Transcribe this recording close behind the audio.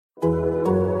Welcome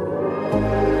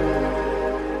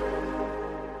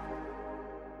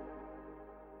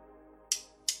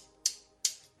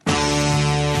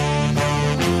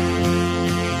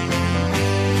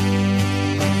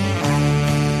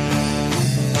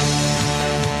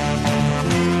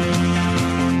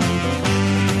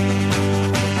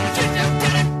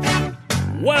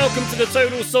to the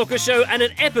Total Soccer Show and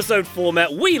an episode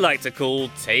format we like to call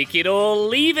Take It or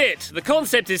Leave It. The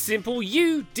concept is simple.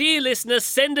 You, dear listener,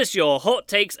 send us your hot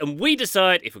takes and we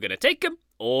decide if we're going to take them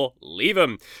or leave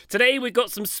them. Today we've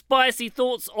got some spicy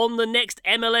thoughts on the next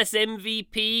MLS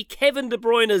MVP, Kevin De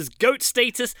Bruyne's GOAT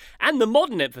status, and the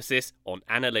modern emphasis on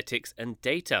analytics and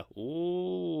data.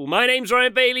 Ooh, my name's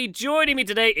Ryan Bailey. Joining me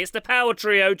today, it's the power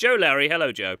trio, Joe Lowry.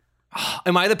 Hello, Joe.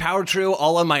 Am I the power trio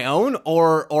all on my own,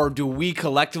 or do we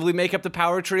collectively make up the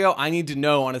power trio? I need to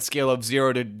know on a scale of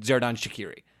 0 to Xherdan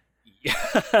Shaqiri.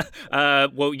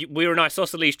 Well, we're an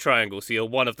isosceles triangle, so you're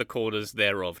one of the corners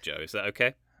thereof, Joe. Is that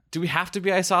okay? Do we have to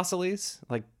be isosceles?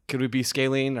 Like, could we be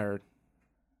scalene or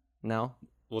no?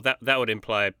 Well, that would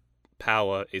imply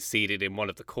power is seated in one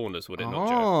of the corners, would it not,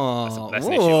 Joe? Oh, that's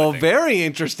an issue, I think. Very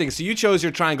interesting. So you chose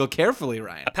your triangle carefully,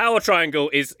 Ryan. A power triangle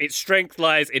is its strength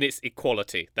lies in its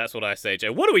equality. That's what I say,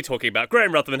 Joe. What are we talking about?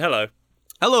 Graham Rutherman, hello.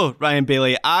 Hello, Ryan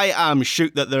Bailey. I am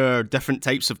shook that there are different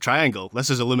types of triangle.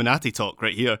 This is Illuminati talk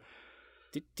right here.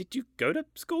 Did you go to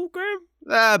school, Graham?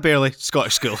 Barely.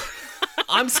 Scottish school.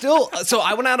 So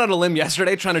I went out on a limb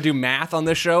yesterday trying to do math on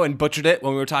this show and butchered it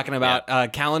when we were talking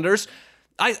about calendars.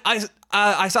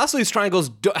 Isosceles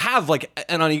triangles have like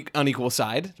an unequal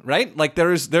side, right? Like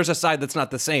there's a side that's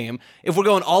not the same. If we're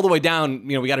going all the way down,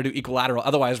 we got to do equilateral.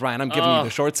 Otherwise, Ryan, I'm giving you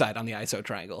the short side on the iso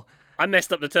triangle. I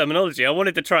messed up the terminology. I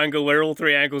wanted the triangle where all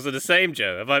three angles are the same,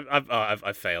 Joe.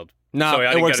 I've failed. No, sorry,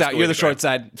 it works out. You're the short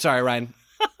side. Sorry, Ryan.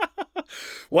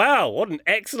 Wow, what an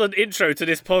excellent intro to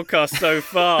this podcast so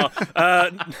far.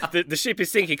 The ship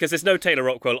is sinking because there's no Taylor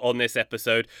Rockwell on this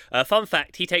episode. Fun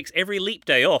fact, he takes every leap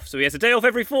day off, so he has a day off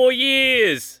every 4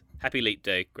 years. Happy leap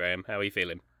day, Graham. How are you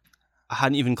feeling? I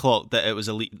hadn't even clocked that it was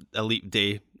a leap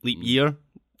year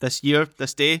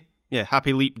this day. Yeah,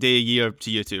 happy leap day year to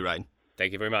you too, Ryan.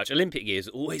 Thank you very much. Olympic years,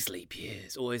 always leap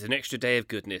years, always an extra day of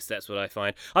goodness. That's what I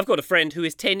find. I've got a friend who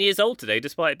is 10 years old today,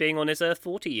 despite being on this earth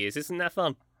 40 years. Isn't that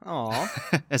fun?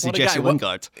 Aw. As a Jesse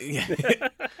Lingard.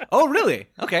 Oh, really?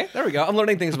 Okay, there we go. I'm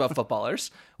learning things about footballers.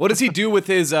 What does he do with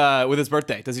his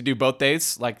birthday? Does he do both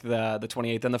days, like the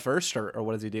 28th and the 1st, or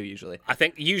what does he do usually? I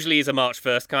think usually he's a March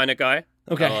 1st kind of guy.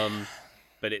 Okay.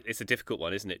 But it's a difficult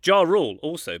one, isn't it? Ja Rule,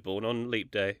 also born on leap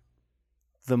day.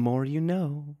 The more you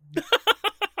know.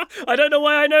 I don't know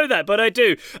why I know that, but I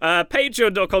do.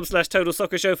 Patreon.com/Total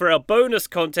Soccer Show for our bonus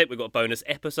content. We've got bonus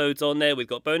episodes on there. We've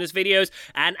got bonus videos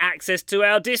and access to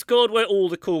our Discord where all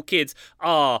the cool kids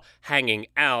are hanging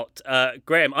out.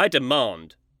 Graham, I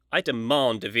demand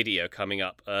a video coming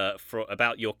up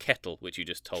about your kettle, which you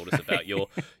just told us about,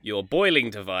 your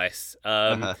boiling device.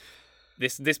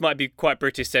 This might be quite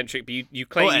British-centric, but you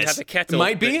claim you have a kettle.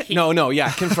 Might be? No,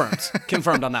 yeah, confirmed.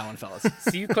 Confirmed on that one, fellas.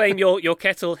 So you claim your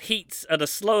kettle heats at a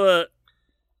slower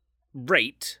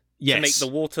rate to make the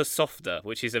water softer,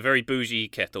 which is a very bougie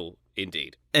kettle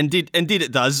indeed. Indeed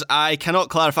it does. I cannot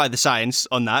clarify the science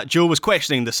on that. Joe was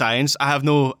questioning the science. I have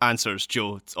no answers,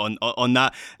 Joe, on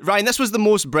that. Ryan, this was the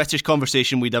most British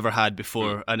conversation we'd ever had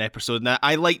before an episode. Now,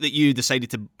 I like that you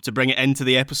decided to bring it into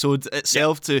the episode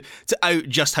itself to out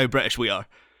just how British we are.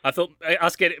 I thought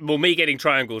me getting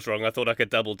triangles wrong, I thought I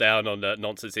could double down on the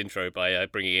nonsense intro by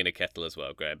bringing in a kettle as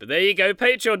well, Graham. But there you go,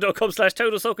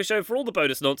 patreon.com/Total Soccer Show for all the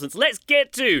bonus nonsense. Let's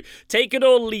get to Take It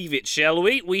or Leave It, shall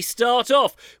we? We start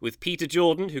off with Peter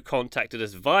Jordan, who contacted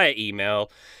us via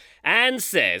email and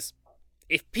says,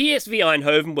 if PSV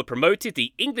Eindhoven were promoted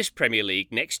the English Premier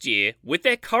League next year with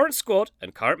their current squad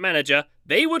and current manager,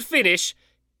 they would finish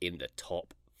in the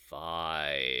top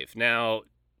 5. Now,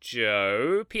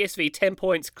 Joe, PSV 10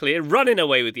 points clear, running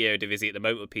away with the Eredivisie at the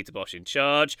moment with Peter Bosz in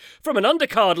charge, from an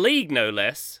undercard league no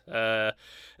less,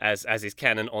 as is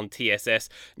canon on TSS.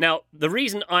 Now, the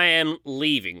reason I am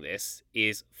leaving this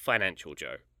is financial,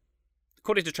 Joe.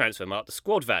 According to Transfermarkt, the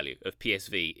squad value of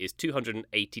PSV is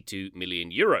 €282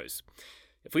 million.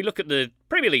 If we look at the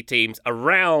Premier League teams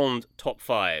around top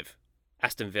 5,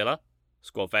 Aston Villa,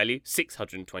 squad value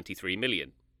 623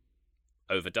 million,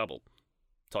 over double.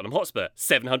 Tottenham Hotspur,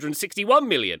 761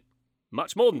 million.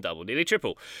 Much more than double, nearly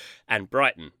triple. And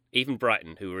Brighton,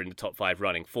 who were in the top 5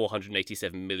 running,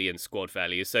 487 million squad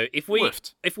value. So if we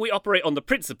operate on the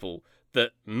principle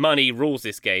that money rules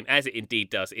this game, as it indeed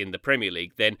does in the Premier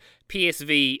League, then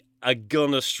PSV are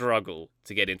gonna struggle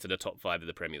to get into the top 5 of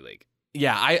the Premier League.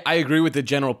 Yeah, I agree with the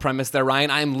general premise there,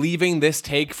 Ryan. I'm leaving this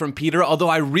take from Peter, although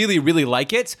I really, really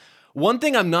like it. One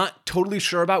thing I'm not totally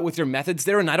sure about with your methods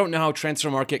there, and I don't know how Transfer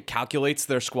Market calculates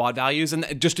their squad values, and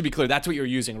just to be clear, that's what you're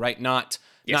using, right? Not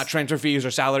transfer fees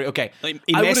or salary. Okay.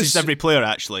 He messaged every player,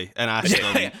 actually, and asked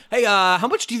them, hey, how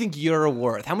much do you think you're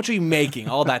worth? How much are you making?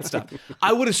 All that stuff.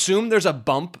 I would assume there's a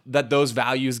bump that those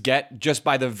values get just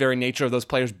by the very nature of those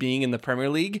players being in the Premier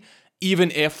League,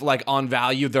 even if, like, on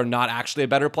value, they're not actually a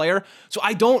better player. So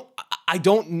I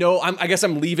don't know. I guess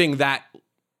I'm leaving that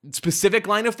specific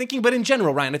line of thinking, but in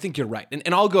general, Ryan, I think you're right.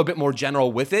 And I'll go a bit more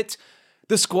general with it.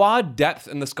 The squad depth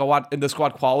and the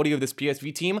squad quality of this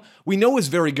PSV team, we know is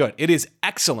very good. It is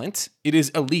excellent. It is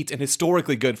elite and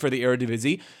historically good for the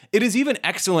Eredivisie. It is even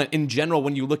excellent in general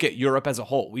when you look at Europe as a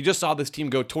whole. We just saw this team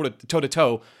go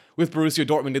toe-to-toe with Borussia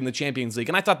Dortmund in the Champions League,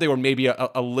 and I thought they were maybe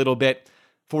a little bit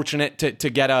fortunate to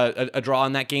get a draw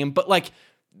in that game, but like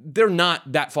they're not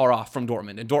that far off from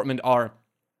Dortmund, and Dortmund are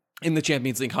in the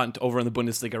Champions League hunt over in the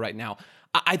Bundesliga right now.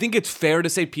 I think it's fair to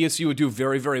say PSV would do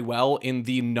very, very well in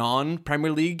the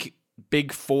non-Premier League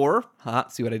Big Four,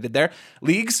 see what I did there,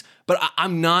 leagues, but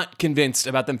I'm not convinced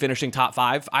about them finishing top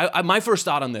 5. My first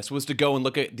thought on this was to go and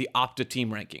look at the Opta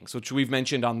team rankings, which we've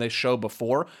mentioned on this show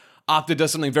before. Opta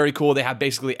does something very cool. They have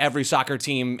basically every soccer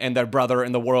team and their brother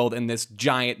in the world in this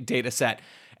giant data set,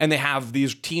 and they have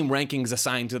these team rankings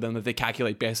assigned to them that they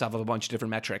calculate based off of a bunch of different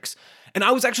metrics. And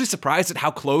I was actually surprised at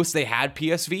how close they had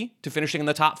PSV to finishing in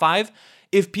the top 5.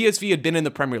 If PSV had been in the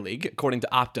Premier League, according to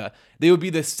Opta, they would be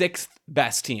the 6th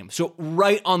best team. So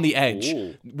right on the edge,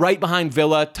 right behind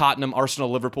Villa, Tottenham,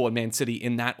 Arsenal, Liverpool, and Man City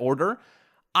in that order.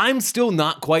 I'm still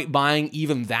not quite buying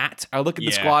even that. I look at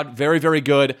the squad, very, very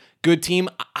good team.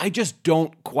 I just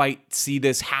don't quite see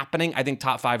this happening. I think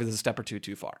top 5 is a step or two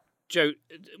too far. Joe,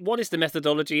 what is the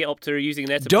methodology Opta are using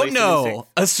there to don't know.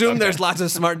 Assume there's lots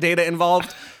of smart data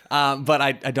involved, but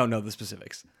I don't know the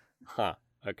specifics.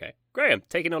 Okay. Graham,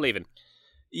 taking or leaving?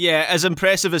 Yeah, as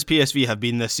impressive as PSV have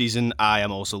been this season, I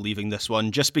am also leaving this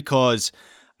one just because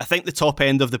I think the top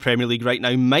end of the Premier League right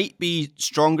now might be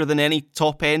stronger than any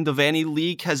top end of any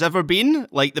league has ever been.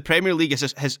 Like, the Premier League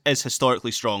is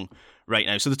historically strong right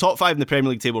now. So the top 5 in the Premier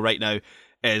League table right now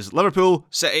is Liverpool,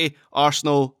 City,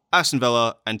 Arsenal, Aston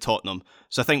Villa, and Tottenham.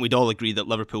 So I think we'd all agree that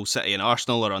Liverpool, City, and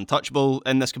Arsenal are untouchable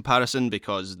in this comparison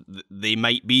because they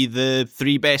might be the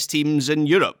 3 best teams in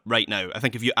Europe right now. I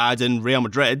think if you add in Real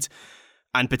Madrid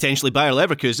and potentially Bayer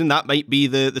Leverkusen, that might be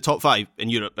the top 5 in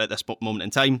Europe at this moment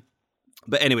in time.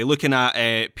 But anyway, looking at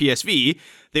PSV,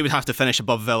 they would have to finish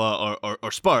above Villa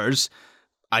or Spurs.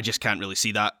 I just can't really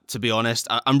see that, to be honest.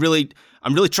 I'm really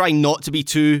trying not to be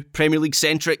too Premier League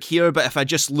centric here, but if I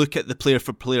just look at the player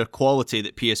for player quality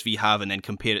that PSV have and then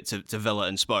compare it to Villa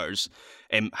and Spurs,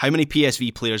 how many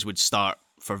PSV players would start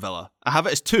for Villa? I have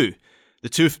it as 2. The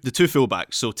two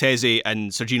fullbacks, so Teze and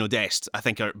Serginho Dest, I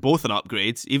think are both an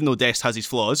upgrade, even though Dest has his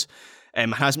flaws.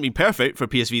 Hasn't been perfect for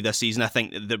PSV this season. I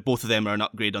think that both of them are an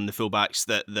upgrade on the fullbacks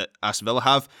that Aston Villa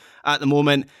have at the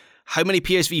moment. How many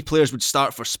PSV players would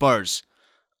start for Spurs?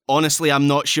 Honestly, I'm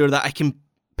not sure that I can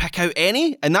pick out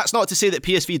any, and that's not to say that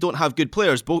PSV don't have good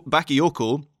players.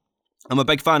 Bakayoko, I'm a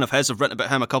big fan of his. I've written about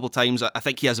him a couple of times. I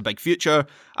think he has a big future.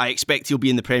 I expect he'll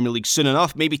be in the Premier League soon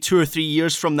enough. Maybe 2 or 3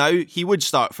 years from now, he would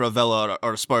start for a Villa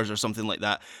or a Spurs or something like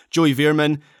that. Joey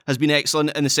Veerman has been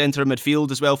excellent in the centre of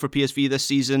midfield as well for PSV this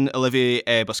season.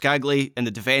 Olivier Boscagli in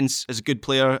the defence is a good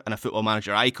player and a Football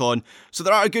Manager icon. So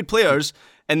there are good players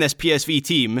in this PSV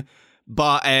team.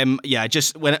 But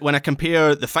just when I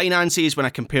compare the finances, when I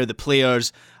compare the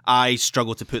players, I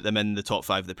struggle to put them in the top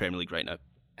 5 of the Premier League right now.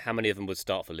 How many of them would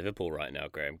start for Liverpool right now,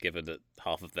 Graham, given that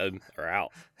half of them are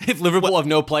out? If Liverpool have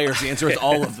no players, the answer is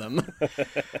all of them.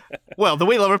 Well, the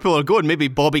way Liverpool are going, maybe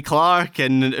Bobby Clark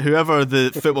and whoever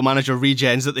the Football Manager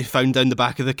regens that they found down the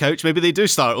back of the couch, maybe they do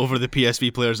start over the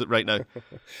PSV players right now.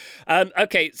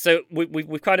 Okay, so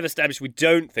we've kind of established we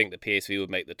don't think that PSV would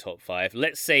make the top 5.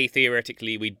 Let's say,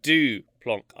 theoretically, we do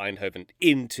plonk Eindhoven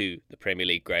into the Premier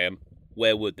League, Graham.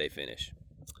 Where would they finish?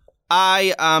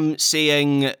 I am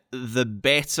saying the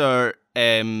better,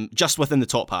 just within the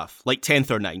top half, like 10th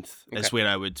or 9th is where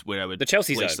I would the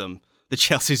Chelsea place zone. them. The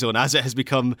Chelsea zone, as it has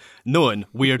become known,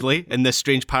 weirdly, in this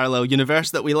strange parallel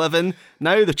universe that we live in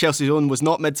now. The Chelsea zone was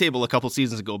not mid-table a couple of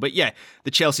seasons ago, but yeah,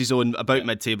 the Chelsea zone about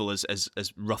mid-table is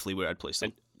roughly where I'd place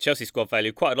them. And Chelsea squad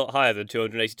value quite a lot higher than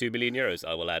 €282 million,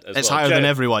 I will add. It's higher than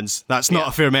everyone's. That's not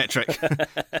a fair metric.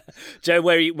 Joe,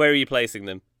 where are you placing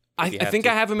them? I think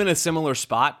I have him in a similar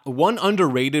spot. One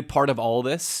underrated part of all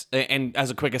this, and as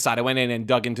a quick aside, I went in and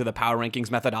dug into the power rankings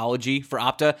methodology for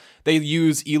Opta. They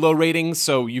use ELO ratings,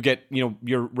 so you get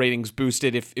your ratings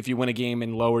boosted if you win a game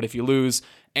and lowered if you lose.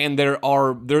 And there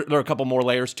are a couple more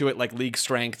layers to it, like league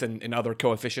strength and other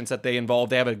coefficients that they involve.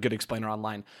 They have a good explainer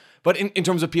online. But in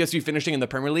terms of PSV finishing in the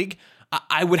Premier League,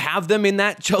 I would have them in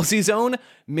that Chelsea zone,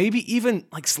 maybe even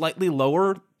like slightly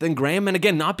lower than Graham. And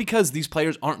again, not because these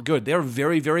players aren't good. They're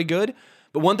very, very good.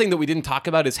 But one thing that we didn't talk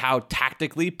about is how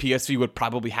tactically PSV would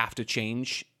probably have to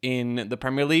change in the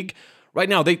Premier League. Right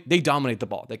now, they dominate the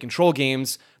ball. They control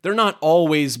games. They're not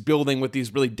always building with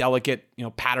these really delicate,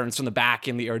 patterns from the back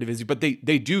in the Eredivisie, but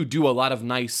they do a lot of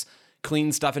nice,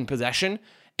 clean stuff in possession.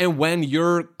 And when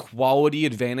your quality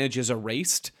advantage is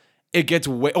erased, it gets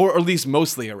or at least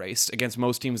mostly erased against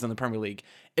most teams in the Premier League.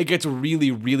 It gets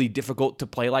really, really difficult to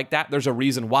play like that. There's a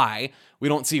reason why we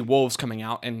don't see Wolves coming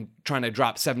out and trying to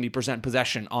drop 70%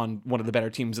 possession on one of the better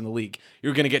teams in the league.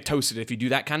 You're going to get toasted if you do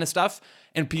that kind of stuff.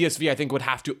 And PSV, I think, would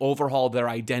have to overhaul their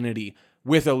identity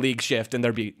with a league shift, and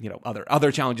there'd be,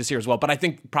 other challenges here as well. But I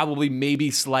think probably maybe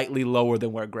slightly lower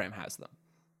than where Graham has them.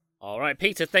 All right,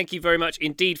 Peter, thank you very much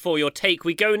indeed for your take.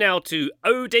 We go now to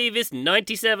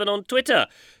ODavis97 on Twitter,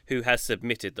 who has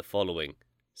submitted the following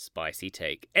spicy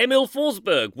take. Emil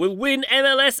Forsberg will win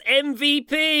MLS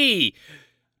MVP.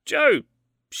 Joe,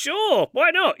 sure, why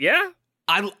not, yeah?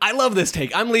 I love this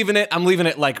take. I'm leaving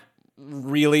it like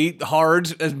really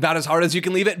hard, about as hard as you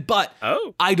can leave it, but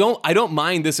I don't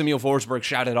mind this Emil Forsberg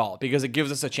shout at all, because it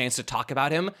gives us a chance to talk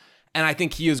about him, and I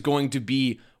think he is going to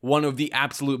be one of the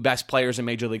absolute best players in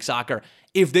Major League Soccer.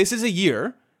 If this is a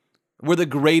year where the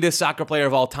greatest soccer player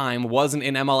of all time wasn't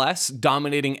in MLS,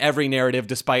 dominating every narrative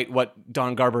despite what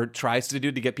Don Garber tries to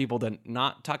do to get people to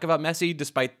not talk about Messi,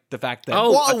 despite the fact that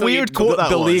what a weird quote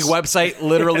that the was. league website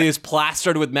literally is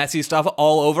plastered with Messi stuff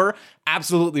all over.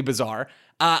 Absolutely bizarre.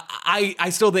 I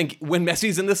still think when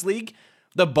Messi's in this league,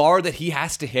 the bar that he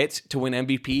has to hit to win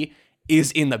MVP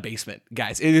is in the basement,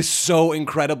 guys. It is so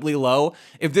incredibly low.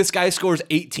 If this guy scores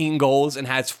 18 goals and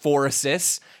has 4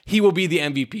 assists, he will be the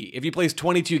MVP. If he plays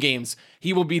 22 games,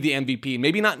 he will be the MVP.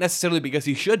 Maybe not necessarily because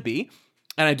he should be,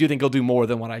 and I do think he'll do more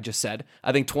than what I just said.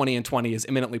 I think 20 and 20 is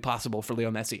imminently possible for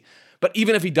Leo Messi. But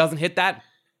even if he doesn't hit that,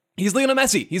 he's Lionel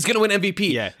Messi. He's going to win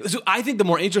MVP. Yeah. So I think the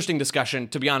more interesting discussion,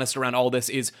 to be honest, around all this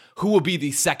is who will be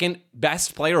the second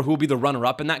best player, or who will be the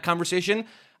runner-up in that conversation.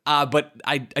 But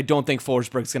I don't think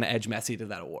Forsberg's going to edge Messi to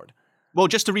that award. Well,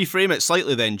 just to reframe it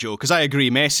slightly then, Joe, because I agree,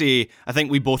 Messi, I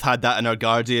think we both had that in our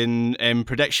Guardian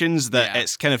predictions, that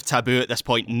it's kind of taboo at this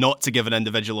point not to give an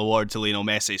individual award to Lionel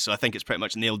Messi, so I think it's pretty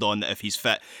much nailed on that if he's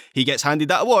fit, he gets handed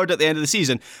that award at the end of the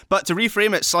season. But to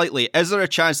reframe it slightly, is there a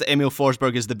chance that Emil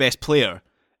Forsberg is the best player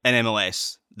in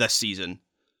MLS this season?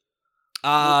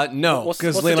 No,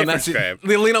 because Lionel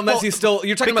Messi still,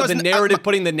 you're talking about the narrative,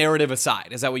 putting the narrative aside.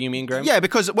 Is that what you mean, Graham? Yeah,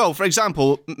 because, well, for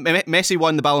example, Messi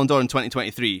won the Ballon d'Or in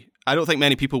 2023. I don't think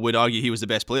many people would argue he was the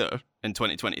best player in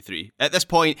 2023. At this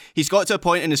point, he's got to a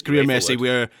point in his career, Messi,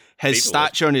 where his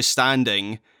stature and his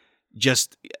standing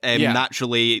just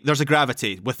naturally, there's a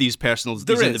gravity with these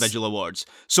individual awards.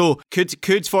 So could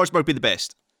Forsberg be the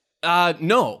best?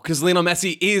 No, because Lionel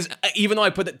Messi is, even though I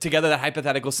put together that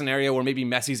hypothetical scenario where maybe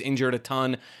Messi's injured a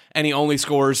ton and he only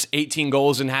scores 18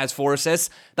 goals and has 4 assists,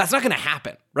 that's not going to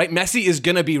happen, right? Messi is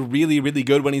going to be really, really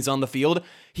good when he's on the field.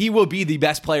 He will be the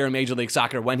best player in Major League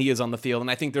Soccer when he is on the field,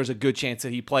 and I think there's a good chance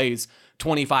that he plays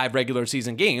 25 regular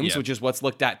season games, which is what's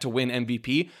looked at to win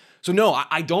MVP. So no,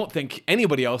 I don't think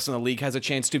anybody else in the league has a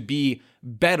chance to be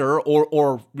better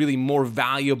or really more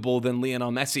valuable than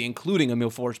Lionel Messi, including Emil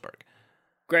Forsberg.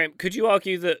 Graham, could you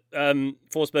argue that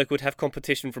Forsberg would have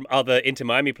competition from other Inter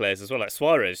Miami players as well? Like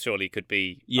Suarez surely could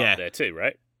be up there too,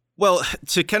 right? Well,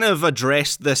 to kind of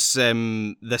address this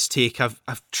this take,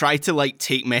 I've tried to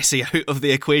take Messi out of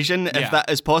the equation, if that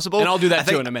is possible. And I'll do that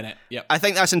too in a minute. Yep. I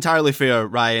think that's entirely fair,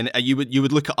 Ryan. You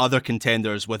would look at other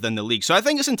contenders within the league. So I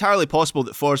think it's entirely possible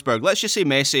that Forsberg, let's just say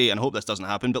Messi, and I hope this doesn't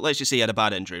happen, but let's just say he had a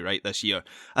bad injury, right, this year.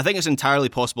 I think it's entirely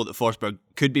possible that Forsberg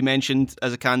could be mentioned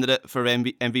as a candidate for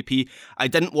MVP. I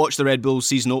didn't watch the Red Bulls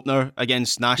season opener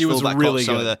against Nashville. He was really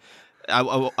good.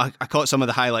 I caught some of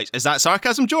the highlights. Is that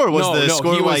sarcasm, Joe, or was the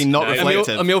scoreline not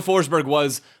reflective? Emil Forsberg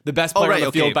was the best player on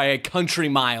the field by a country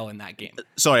mile in that game.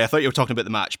 Sorry, I thought you were talking about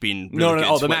the match being really good.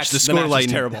 No, the match was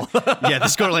terrible. Yeah, the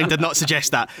scoreline did not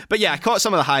suggest that. But yeah, I caught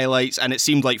some of the highlights, and it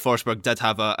seemed like Forsberg did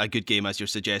have a good game, as you're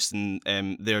suggesting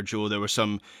there, Joe. There was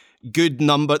a good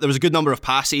number of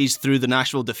passes through the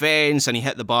Nashville defence, and he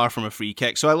hit the bar from a free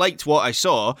kick. So I liked what I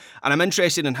saw, and I'm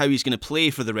interested in how he's going to play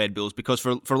for the Red Bulls, because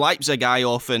for Leipzig, I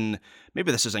often,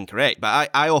 maybe this is incorrect, but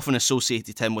I often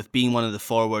associated him with being one of the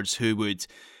forwards who would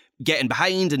get in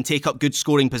behind and take up good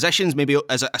scoring positions, maybe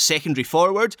as a secondary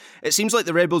forward. It seems like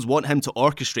the Red Bulls want him to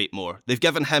orchestrate more. They've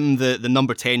given him the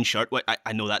number 10 shirt.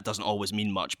 I know that doesn't always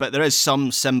mean much, but there is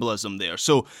some symbolism there.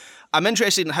 So I'm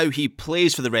interested in how he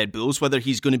plays for the Red Bulls, whether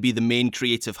he's going to be the main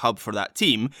creative hub for that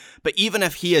team. But even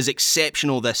if he is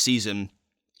exceptional this season,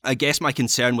 I guess my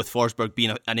concern with Forsberg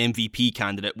being an MVP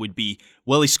candidate would be,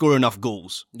 will he score enough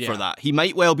goals for that? He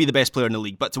might well be the best player in the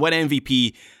league, but to win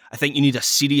MVP, I think you need a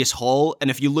serious haul. And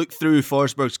if you look through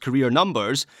Forsberg's career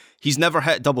numbers, he's never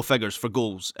hit double figures for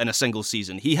goals in a single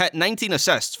season. He hit 19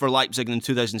 assists for Leipzig in the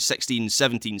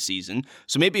 2016-17 season.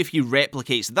 So maybe if he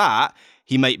replicates that,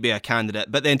 he might be a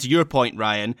candidate. But then to your point,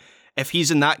 Ryan, if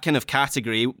he's in that kind of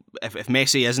category, if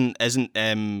Messi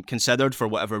isn't considered for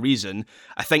whatever reason,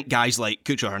 I think guys like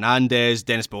Cucho Hernandez,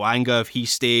 Dennis Bouanga, if he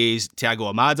stays,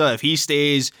 Thiago Almada, if he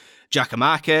stays,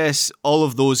 Giacomakis, all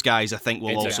of those guys I think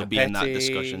will also be in that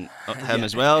discussion. Him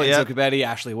as well, Enzo Capetti,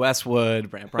 Ashley Westwood,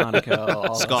 Brant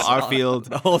Bronico, Scott Arfield.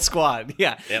 The whole squad.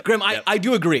 Yeah. Yep. Graham, I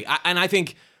do agree. And I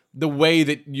think the way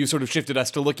that you sort of shifted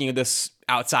us to looking at this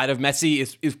outside of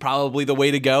Messi is probably the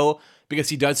way to go, because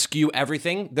he does skew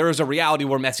everything. There is a reality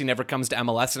where Messi never comes to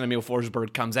MLS and Emil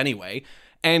Forsberg comes anyway.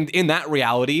 And in that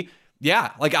reality,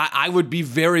 yeah, like I would be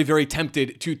very, very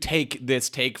tempted to take this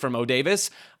take from O. Davis.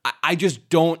 I just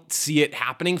don't see it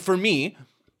happening for me.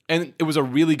 And it was a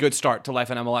really good start to life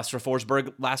in MLS for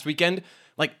Forsberg last weekend.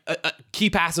 Like key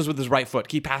passes with his right foot,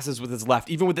 key passes with his left,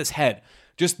 even with his head.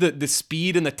 Just the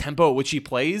speed and the tempo at which he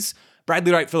plays.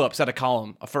 Bradley Wright Phillips had a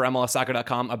column for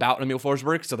MLSsoccer.com about Emil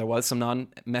Forsberg, so there was some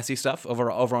non-Messi stuff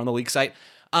over on the league site.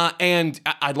 And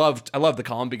I loved the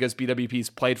column because BWP's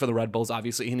played for the Red Bulls,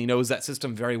 obviously, and he knows that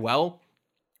system very well.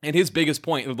 And his biggest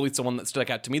point, at least the one that stuck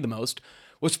out to me the most,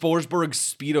 was Forsberg's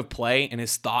speed of play and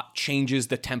his thought changes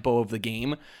the tempo of the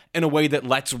game in a way that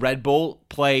lets Red Bull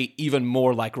play even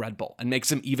more like Red Bull and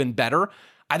makes him even better.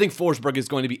 I think Forsberg is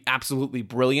going to be absolutely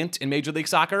brilliant in Major League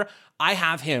Soccer. I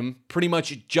have him pretty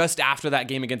much just after that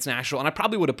game against Nashville, and I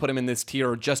probably would have put him in this tier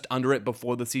or just under it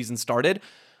before the season started.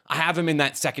 I have him in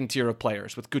that second tier of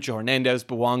players with Cucho Hernandez,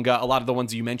 Bouanga, a lot of the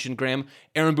ones you mentioned, Graham.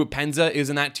 Aaron Bupenza is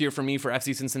in that tier for me for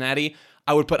FC Cincinnati.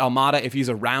 I would put Almada if he's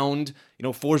around.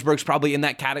 Forsberg's probably in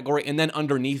that category. And then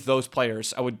underneath those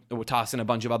players, I would toss in a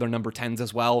bunch of other number 10s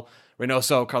as well.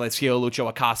 Reynoso, Carles Gil, Lucho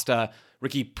Acosta.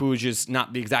 Ricky Puig is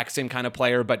not the exact same kind of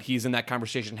player, but he's in that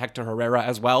conversation. Hector Herrera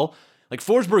as well. Like,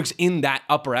 Forsberg's in that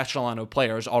upper echelon of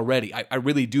players already. I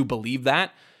really do believe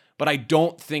that. But I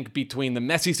don't think between the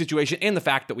Messi situation and the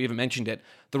fact that we haven't mentioned it,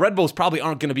 the Red Bulls probably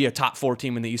aren't going to be a top 4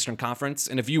 team in the Eastern Conference.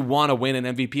 And if you want to win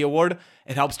an MVP award,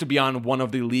 it helps to be on one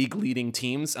of the league leading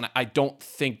teams. And I don't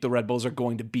think the Red Bulls are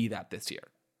going to be that this year.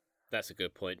 That's a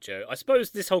good point, Joe. I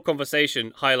suppose this whole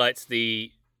conversation highlights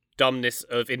the dumbness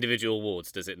of individual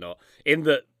awards, does it not? In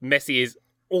that Messi is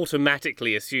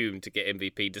automatically assumed to get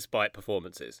MVP despite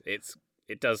performances. It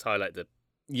does highlight the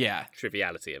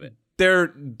triviality of it. They're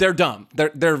dumb.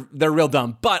 They're real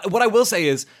dumb. But what I will say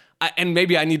is, and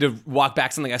maybe I need to walk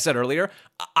back something I said earlier,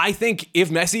 I think if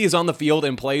Messi is on the field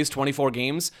and plays 24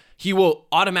 games, he will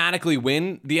automatically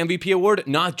win the MVP award,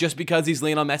 not just because he's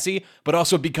Lionel Messi, but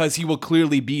also because he will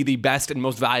clearly be the best and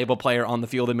most valuable player on the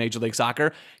field in Major League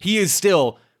Soccer. He is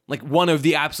still like one of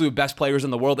the absolute best players in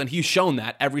the world, and he's shown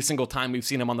that every single time we've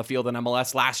seen him on the field in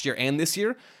MLS last year and this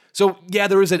year. So yeah,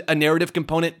 there is a narrative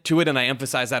component to it, and I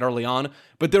emphasize that early on,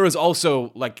 but there is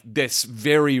also like this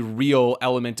very real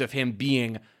element of him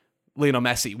being Lionel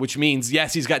Messi, which means,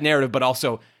 yes, he's got narrative, but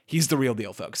also he's the real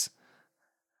deal, folks.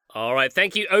 All right,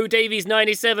 thank you, O Davies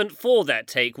 97 for that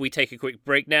take. We take a quick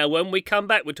break now. When we come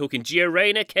back, we're talking Gio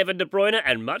Reyna, Kevin De Bruyne,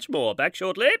 and much more. Back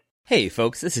shortly. Hey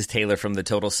folks, this is Taylor from the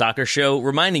Total Soccer Show,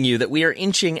 reminding you that we are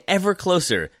inching ever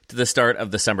closer to the start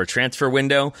of the summer transfer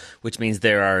window, which means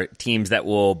there are teams that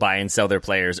will buy and sell their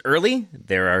players early,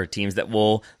 there are teams that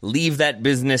will leave that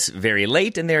business very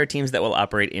late, and there are teams that will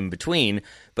operate in between.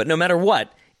 But no matter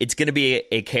what, it's going to be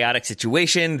a chaotic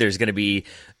situation. There's going to be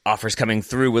offers coming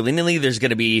through willy-nilly. There's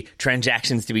going to be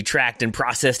transactions to be tracked and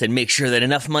processed and make sure that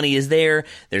enough money is there.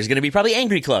 There's going to be probably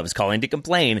angry clubs calling to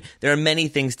complain. There are many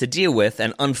things to deal with,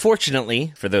 and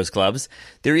unfortunately for those clubs,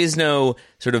 there is no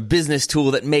sort of business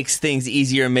tool that makes things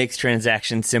easier, makes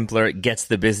transactions simpler, gets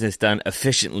the business done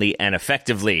efficiently and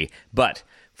effectively. But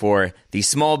for the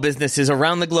small businesses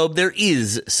around the globe, there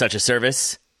is such a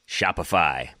service,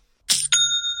 Shopify.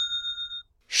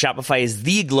 Shopify is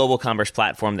the global commerce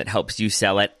platform that helps you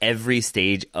sell at every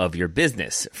stage of your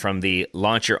business. From the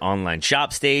launch your online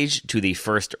shop stage to the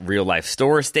first real life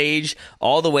store stage,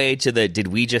 all the way to the did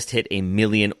we just hit 1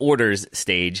 million orders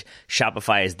stage,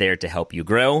 Shopify is there to help you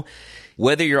grow.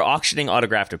 Whether you're auctioning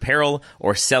autographed apparel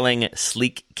or selling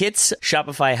sleek kits,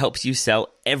 Shopify helps you sell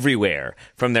everywhere.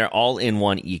 From their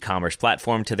all-in-one e-commerce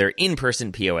platform to their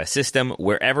in-person POS system,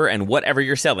 wherever and whatever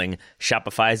you're selling,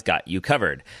 Shopify's got you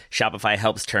covered. Shopify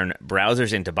helps turn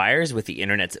browsers into buyers with the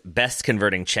internet's best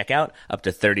converting checkout, up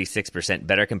to 36%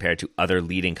 better compared to other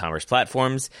leading commerce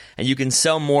platforms. And you can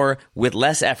sell more with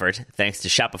less effort thanks to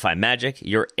Shopify Magic,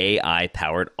 your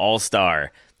AI-powered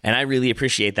all-star. And I really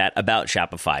appreciate that about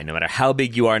Shopify. No matter how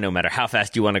big you are, no matter how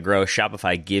fast you want to grow,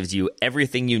 Shopify gives you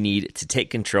everything you need to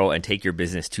take control and take your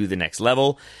business to the next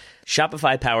level.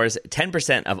 Shopify powers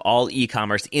 10% of all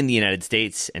e-commerce in the United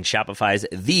States, and Shopify's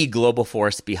the global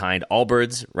force behind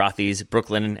Allbirds, Rothy's,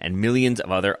 Brooklinen, and millions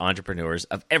of other entrepreneurs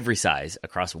of every size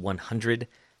across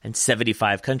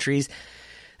 175 countries.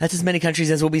 That's as many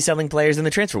countries as will be selling players in the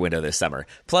transfer window this summer.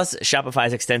 Plus,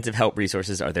 Shopify's extensive help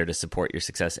resources are there to support your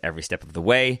success every step of the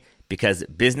way, because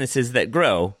businesses that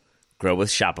grow with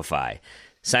Shopify.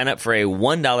 Sign up for a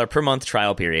 $1 per month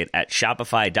trial period at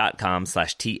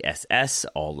shopify.com/TSS,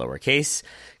 all lowercase.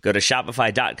 Go to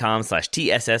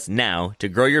shopify.com/TSS now to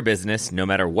grow your business no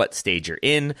matter what stage you're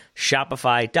in.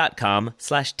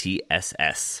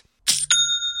 Shopify.com/TSS.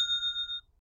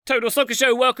 Total Soccer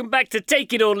Show, welcome back to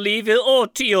Take It or Leave It, or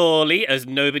Tiorli, as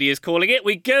nobody is calling it.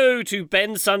 We go to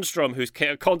Ben Sundstrom, who's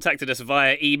contacted us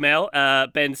via email.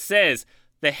 Ben says,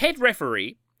 the head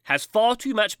referee has far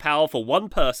too much power for one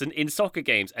person in soccer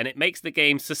games, and it makes the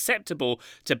game susceptible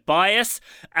to bias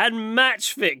and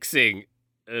match fixing.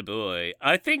 Oh boy.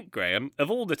 I think, Graham,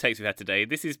 of all the takes we've had today,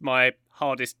 this is my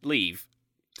hardest leave.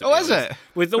 Oh, is it?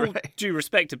 With all due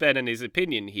respect to Ben and his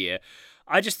opinion here,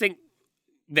 I just think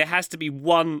there has to be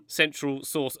one central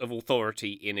source of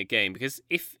authority in a game, because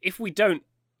if we don't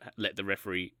let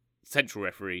the central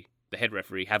referee, the head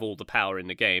referee, have all the power in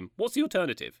the game, what's the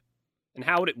alternative? And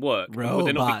how would it work? Would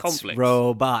there not be conflicts?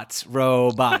 Robots.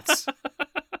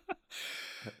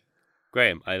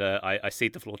 Graham, I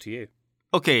cede the floor to you.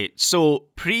 Okay, so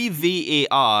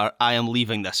pre-VAR, I am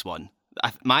leaving this one.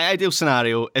 My ideal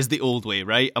scenario is the old way,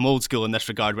 right? I'm old school in this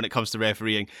regard when it comes to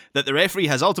refereeing, that the referee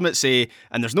has ultimate say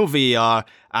and there's no VAR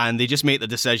and they just make the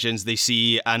decisions they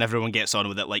see and everyone gets on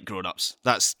with it like grown-ups.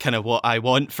 That's kind of what I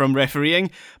want from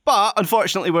refereeing. But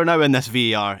unfortunately, we're now in this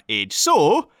VAR age.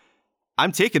 So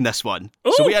I'm taking this one.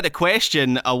 Ooh. So we had a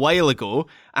question a while ago,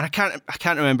 and I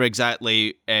can't remember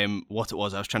exactly what it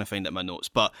was. I was trying to find it in my notes.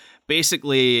 But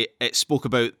basically, it spoke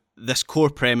about this core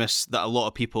premise that a lot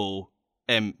of people,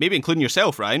 maybe including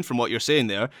yourself, Ryan, from what you're saying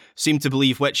there, seem to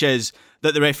believe, which is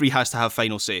that the referee has to have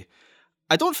final say.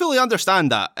 I don't fully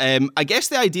understand that. I guess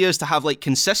the idea is to have like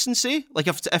consistency. Like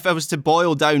if I was to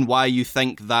boil down why you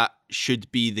think that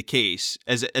should be the case,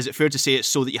 is it fair to say it's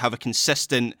so that you have a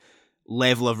consistent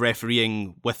level of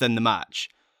refereeing within the match?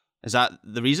 Is that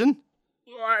the reason?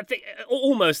 Well, I think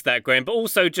almost that, Graham, but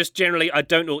also just generally, I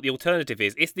don't know what the alternative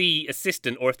is. If the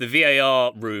assistant or if the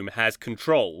VAR room has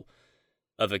control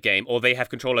of a game, or they have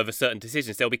control over certain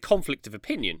decisions, there'll be conflict of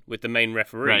opinion with the main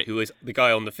referee, right, who is the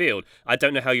guy on the field. I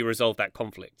don't know how you resolve that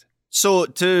conflict. So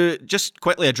to just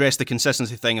quickly address the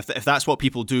consistency thing, if that's what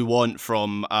people do want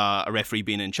from a referee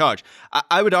being in charge,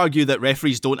 I would argue that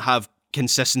referees don't have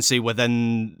consistency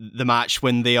within the match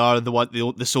when they are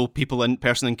the sole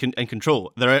person in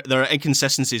control. There are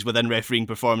inconsistencies within refereeing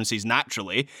performances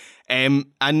naturally, and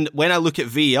when I look at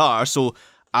VAR, so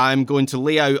I'm going to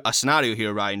lay out a scenario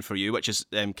here, Ryan, for you, which is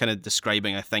kind of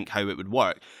describing, I think, how it would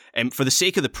work. For the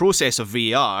sake of the process of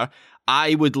VAR,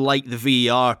 I would like the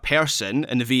VAR person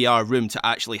in the VAR room to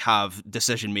actually have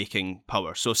decision-making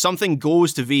power. So if something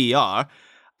goes to VAR,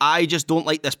 I just don't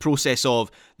like this process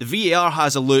of the VAR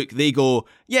has a look, they go,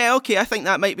 yeah, okay, I think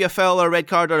that might be a foul or a red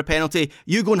card or a penalty.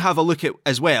 You go and have a look at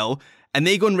as well. And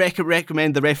they go and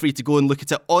recommend the referee to go and look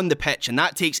at it on the pitch, and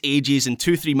that takes ages, and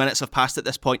 2-3 minutes have passed at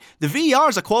this point. The VAR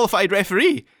is a qualified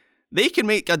referee. They can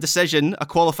make a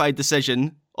qualified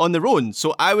decision on their own.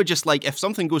 So I would just like, if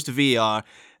something goes to VAR,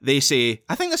 they say,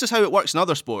 I think this is how it works in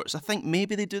other sports. I think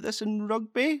maybe they do this in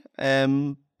rugby,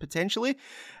 potentially.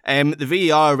 The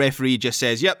VAR referee just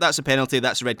says, yep, that's a penalty,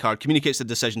 that's a red card, communicates the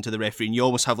decision to the referee, and you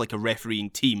almost have like a refereeing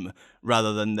team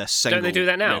rather than this single Don't they do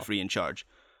that now? Referee in charge.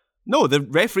 No, the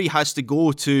referee has to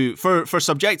go to for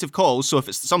subjective calls. So if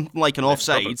it's something like an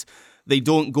offside, they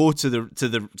don't go to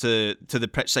the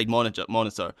pitch side monitor.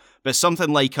 But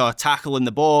something like a tackle in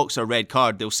the box or red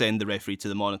card, they'll send the referee to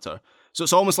the monitor. So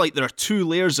it's almost like there are two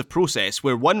layers of process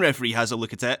where one referee has a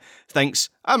look at it,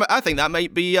 thinks, I think that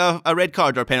might be a red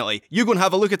card or a penalty. You go and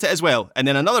have a look at it as well. And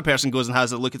then another person goes and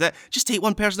has a look at it. Just take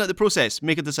one person out of the process,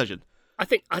 make a decision.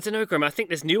 I don't know, Graham. I think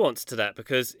there's nuance to that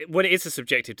because when it is a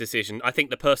subjective decision, I think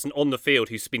the person on the field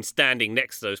who's been standing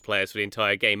next to those players for the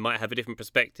entire game might have a different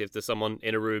perspective to someone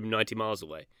in a room 90 miles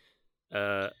away.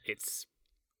 It's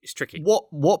tricky.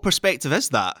 What perspective is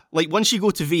that? Like, once you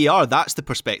go to VAR, that's the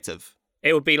perspective.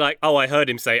 It would be like, oh, I heard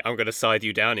him say, I'm going to side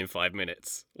you down in 5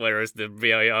 minutes, whereas the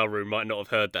VAR room might not have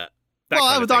heard that. Well,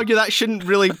 I would argue that shouldn't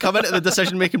really come into the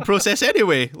decision-making process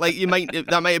anyway. Like,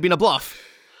 that might have been a bluff.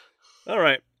 All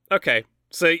right. Okay,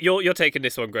 so you're taking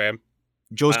this one, Graham.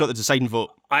 Joe's got the deciding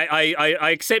vote. I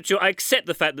accept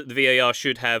the fact that the VAR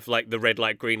should have like the red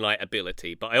light, green light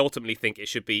ability, but I ultimately think it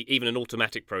should be even an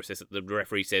automatic process that the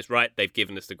referee says, right, they've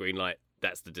given us the green light,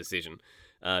 that's the decision.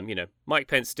 Mike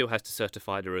Pence still has to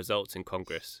certify the results in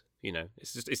Congress.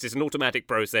 It's just an automatic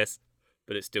process,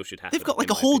 but it still should happen. They've got like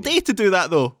a whole day to do that,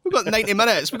 though. We've got 90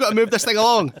 minutes. We've got to move this thing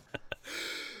along.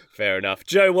 Fair enough.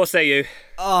 Joe, what say you?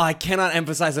 Oh, I cannot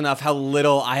emphasize enough how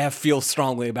little I feel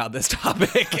strongly about this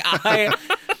topic. I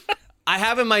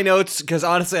have in my notes, because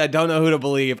honestly, I don't know who to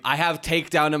believe. I have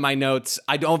takedown in my notes.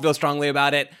 I don't feel strongly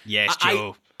about it. Yes,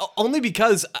 Joe. Only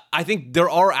because I think there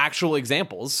are actual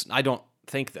examples. I don't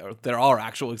think there are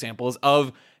actual examples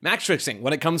of match fixing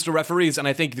when it comes to referees, and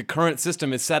I think the current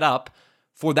system is set up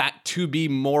for that to be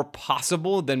more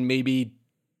possible than maybe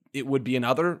it would be in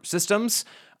other systems.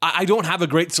 I don't have a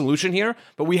great solution here,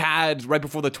 but we had, right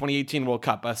before the 2018 World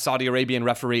Cup, a Saudi Arabian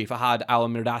referee, Fahad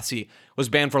Al-Mirdasi, was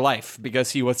banned for life because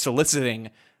he was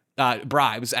soliciting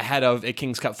bribes ahead of a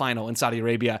King's Cup final in Saudi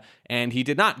Arabia, and he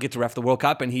did not get to ref the World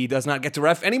Cup, and he does not get to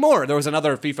ref anymore. There was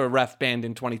another FIFA ref banned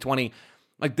in 2020.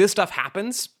 Like, this stuff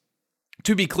happens.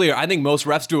 To be clear, I think most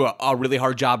refs do a really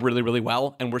hard job really, really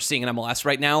well, and we're seeing in MLS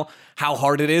right now how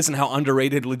hard it is and how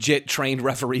underrated legit trained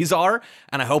referees are,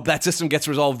 and I hope that system gets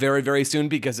resolved very, very soon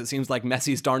because it seems like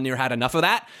Messi's darn near had enough of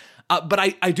that. But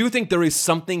I do think there is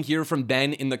something here from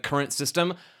Ben in the current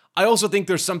system. I also think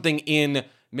there's something in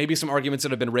maybe some arguments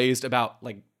that have been raised about,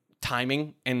 like,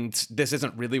 timing, and this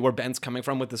isn't really where Ben's coming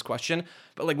from with this question,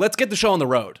 but like, let's get the show on the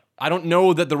road. I don't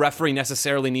know that the referee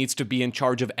necessarily needs to be in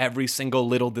charge of every single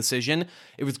little decision.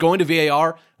 If it's going to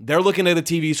VAR, they're looking at a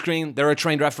TV screen, they're a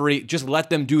trained referee, just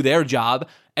let them do their job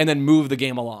and then move the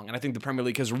game along. And I think the Premier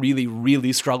League has really,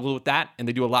 really struggled with that, and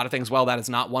they do a lot of things well. That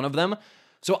is not one of them.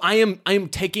 So I am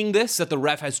taking this, that the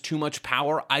ref has too much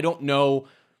power. I don't know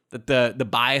that the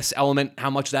bias element, how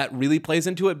much that really plays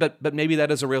into it, but maybe that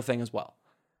is a real thing as well.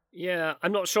 Yeah,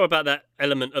 I'm not sure about that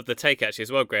element of the take, actually,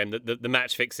 as well, Graham. The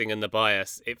match fixing and the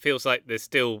bias. It feels like there's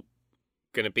still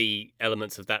going to be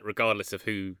elements of that regardless of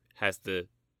who has the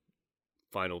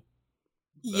final.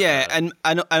 Yeah, and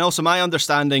also my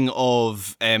understanding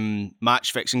of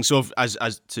match fixing. So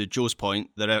as to Joe's point,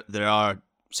 there are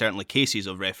certainly cases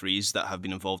of referees that have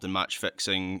been involved in match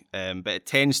fixing, but it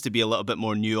tends to be a little bit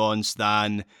more nuanced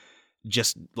than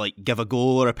just like give a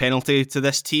goal or a penalty to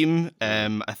this team.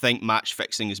 I think match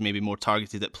fixing is maybe more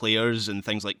targeted at players and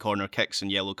things like corner kicks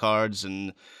and yellow cards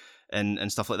and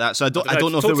stuff like that. So I don't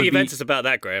know if there would be. Talk to Juventus about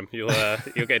that, Graham. You'll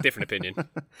get a different opinion.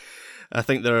 I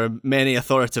think there are many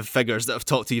authoritative figures that have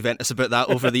talked to Juventus about that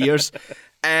over the years.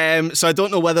 So I don't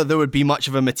know whether there would be much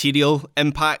of a material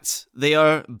impact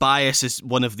there. Bias is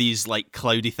one of these like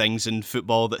cloudy things in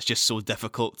football that's just so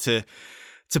difficult to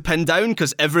pin down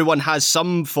because everyone has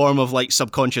some form of like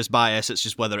subconscious bias. It's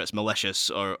just whether it's malicious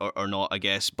or not, I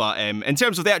guess. But in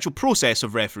terms of the actual process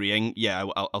of refereeing, yeah,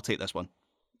 I'll take this one.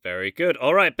 Very good.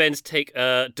 All right, Ben's take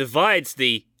divides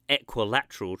the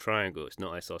equilateral triangle. It's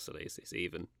not isosceles, it's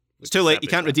even. It's too late. You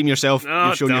can't redeem yourself.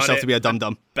 You've shown yourself to be a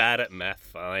dum-dum. Bad at math.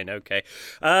 Fine, okay.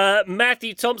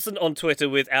 Matthew Thompson on Twitter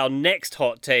with our next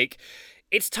hot take.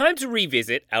 It's time to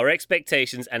revisit our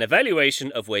expectations and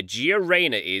evaluation of where Gio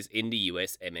Reyna is in the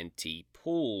USMNT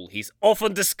pool. He's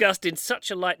often discussed in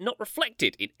such a light not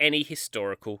reflected in any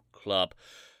historical club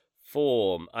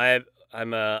form. I'm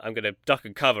going to duck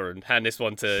and cover and hand this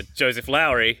one to Joseph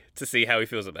Lowry to see how he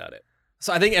feels about it.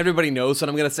 So I think everybody knows what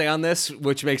I'm going to say on this,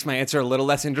 which makes my answer a little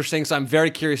less interesting. So I'm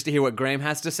very curious to hear what Graham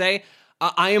has to say.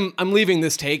 I'm leaving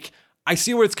this take. I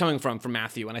see where it's coming from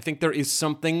Matthew, and I think there is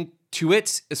something to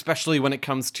it, especially when it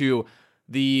comes to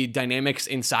the dynamics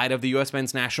inside of the U.S.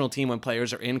 men's national team when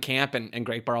players are in camp and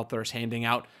Greg Berhalter is handing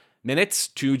out minutes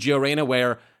to Gio Reyna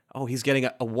where, he's getting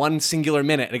a one singular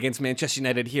minute against Manchester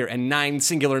United here and 9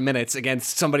 singular minutes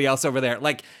against somebody else over there.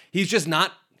 Like, he's just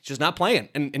not playing.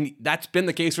 And that's been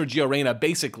the case for Gio Reyna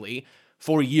basically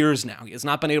for years now. He has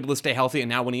not been able to stay healthy, and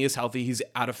now when he is healthy, he's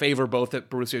out of favor both at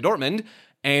Borussia Dortmund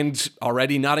and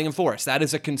already Nottingham Forest. That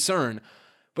is a concern.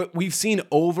 But we've seen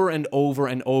over and over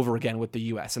and over again with the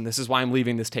U.S., and this is why I'm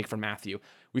leaving this take for Matthew.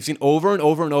 We've seen over and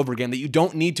over and over again that you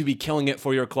don't need to be killing it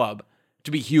for your club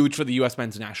to be huge for the U.S.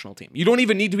 men's national team. You don't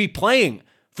even need to be playing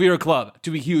for your club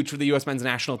to be huge for the U.S. men's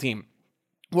national team.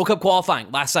 World Cup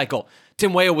qualifying last cycle,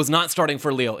 Tim Weah was not starting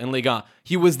for Lille in Ligue 1.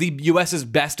 He was the U.S.'s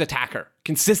best attacker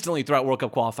consistently throughout World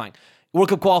Cup qualifying. World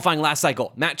Cup qualifying last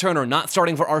cycle, Matt Turner not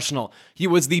starting for Arsenal. He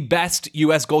was the best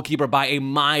U.S. goalkeeper by a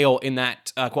mile in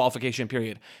that qualification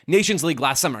period. Nations League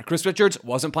last summer, Chris Richards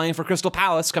wasn't playing for Crystal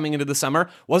Palace coming into the summer,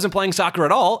 wasn't playing soccer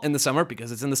at all in the summer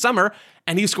because it's in the summer,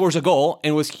 and he scores a goal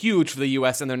and was huge for the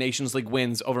U.S. in their Nations League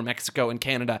wins over Mexico and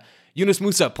Canada. Yunus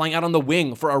Musa playing out on the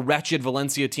wing for a wretched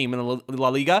Valencia team in the La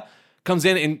Liga, comes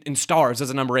in stars as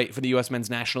a number 8 for the U.S. men's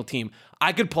national team.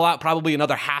 I could pull out probably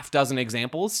another half dozen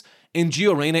examples, and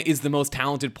Gio Reyna is the most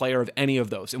talented player of any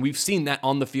of those. And we've seen that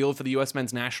on the field for the U.S.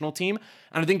 men's national team,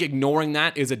 and I think ignoring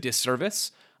that is a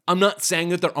disservice. I'm not saying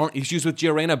that there aren't issues with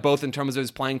Gio Reyna, both in terms of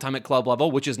his playing time at club level,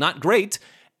 which is not great,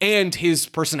 and his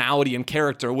personality and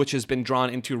character, which has been drawn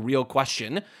into real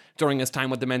question during his time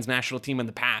with the men's national team in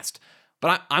the past.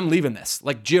 But I'm leaving this.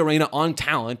 Like, Gio Reyna on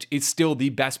talent is still the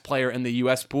best player in the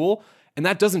U.S. pool, and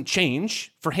that doesn't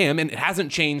change for him, and it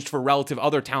hasn't changed for relative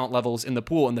other talent levels in the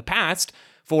pool in the past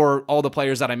for all the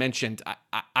players that I mentioned.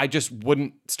 I just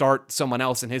wouldn't start someone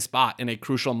else in his spot in a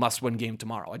crucial must-win game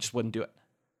tomorrow. I just wouldn't do it.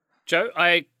 Joe,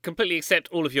 I completely accept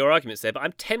all of your arguments there, but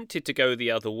I'm tempted to go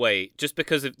the other way just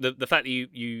because of the fact that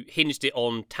you hinged it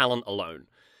on talent alone.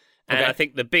 And Okay. I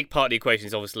think the big part of the equation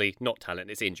is obviously not talent,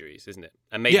 it's injuries, isn't it?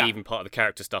 And maybe even part of the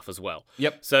character stuff as well.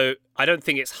 Yep. So I don't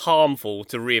think it's harmful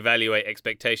to reevaluate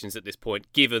expectations at this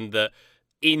point, given that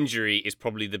injury is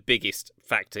probably the biggest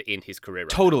factor in his career.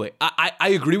 Totally. I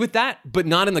agree with that, but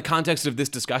not in the context of this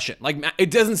discussion. Like, it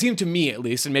doesn't seem to me, at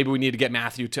least, and maybe we need to get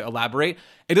Matthew to elaborate,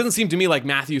 it doesn't seem to me like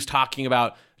Matthew's talking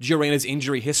about Gio Reyna's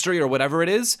injury history or whatever it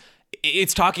is.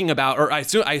 It's talking about, or I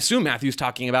assume Matthew's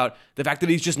talking about the fact that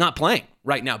he's just not playing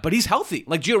right now, but he's healthy.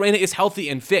 Like, Gio Reyna is healthy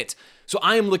and fit. So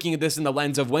I am looking at this in the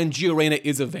lens of when Gio Reyna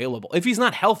is available. If he's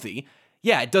not healthy,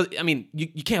 yeah, it does. I mean,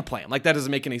 you can't play him. Like, that doesn't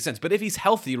make any sense. But if he's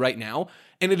healthy right now,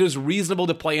 and it is reasonable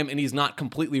to play him, and he's not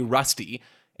completely rusty,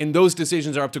 and those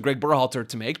decisions are up to Greg Berhalter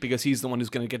to make because he's the one who's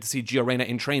going to get to see Gio Reyna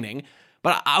in training.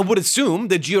 But I would assume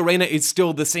that Gio Reyna is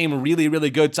still the same really,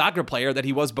 really good soccer player that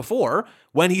he was before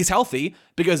when he's healthy,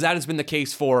 because that has been the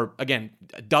case for, again,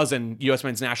 a dozen U.S.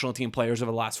 men's national team players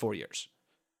over the last 4 years.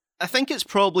 I think it's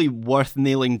probably worth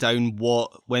nailing down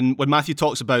when Matthew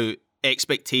talks about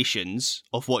expectations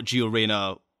of what Gio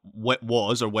Reyna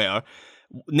was or were,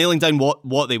 nailing down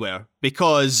what they were,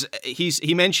 because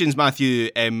he mentions, Matthew,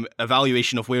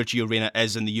 evaluation of where Gio Reyna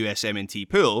is in the USMNT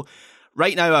pool.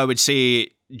 Right now, I would say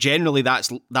generally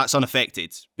that's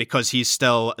unaffected, because he's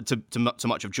still, to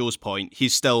much of Joe's point,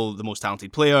 he's still the most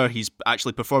talented player. He's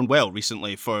actually performed well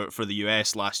recently for the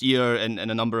US last year in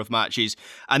a number of matches,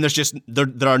 and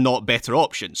there are not better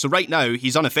options. So right now,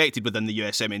 he's unaffected within the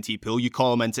USMNT pool. You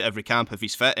call him into every camp if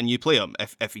he's fit, and you play him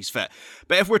if he's fit.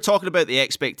 But if we're talking about the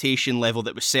expectation level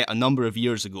that was set a number of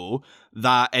years ago,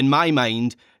 that in my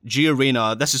mind, Gio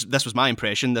Reyna, this was my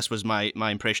impression, this was my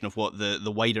impression of what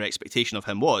the wider expectation of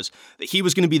him was, that he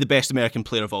was going to be the best American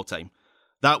player of all time.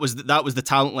 That was the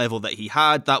talent level that he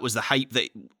had. That was the hype that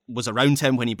was around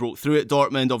him when he broke through at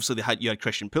Dortmund. Obviously, you had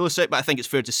Christian Pulisic, but I think it's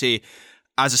fair to say,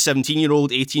 as a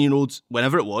 17-year-old, 18-year-old,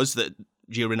 whenever it was that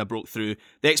Gio Reyna broke through,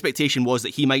 the expectation was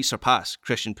that he might surpass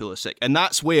Christian Pulisic. And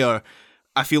that's where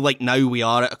I feel like now we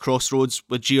are at a crossroads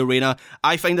with Gio Reyna.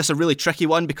 I find this a really tricky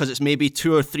one because it's maybe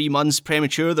 2 or 3 months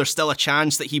premature. There's still a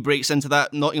chance that he breaks into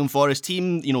that Nottingham Forest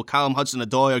team. You know, Callum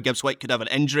Hudson-Odoi or Gibbs White could have an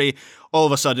injury. All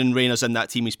of a sudden, Reyna's in that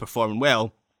team, he's performing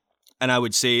well. And I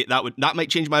would say that might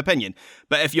change my opinion.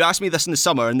 But if you ask me this in the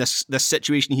summer, and this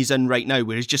situation he's in right now,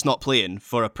 where he's just not playing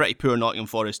for a pretty poor Nottingham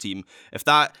Forest team, if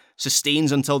that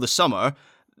sustains until the summer,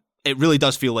 it really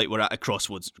does feel like we're at a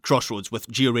crossroads with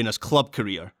Gio Reyna's club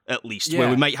career, at least, where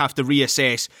we might have to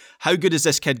reassess how good is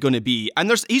this kid going to be.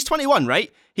 And he's 21,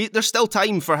 right? There's still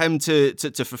time for him to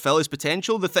fulfill his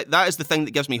potential. That is the thing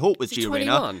that gives me hope with Gio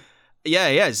Reyna. Yeah,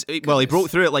 he is. Goodness. Well, he broke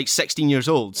through at like 16 years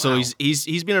old, so wow.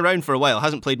 He's been around for a while.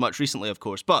 Hasn't played much recently, of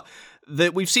course, but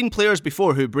we've seen players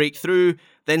before who break through,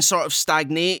 then sort of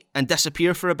stagnate and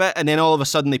disappear for a bit, and then all of a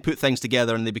sudden they put things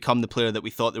together and they become the player that we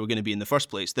thought they were going to be in the first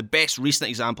place. The best recent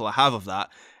example I have of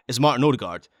that is Martin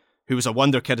Odegaard, who was a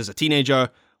wonder kid as a teenager,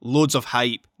 loads of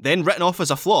hype, then written off as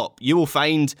a flop. You will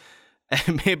find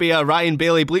maybe a Ryan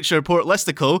Bailey Bleacher Report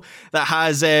listicle that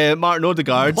has Martin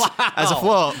Odegaard as a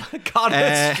flop. God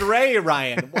astray,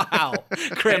 Ryan. Wow.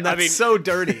 Graham, that's so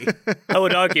dirty. I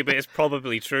would argue, but it's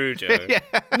probably true, Joe.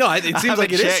 No, it seems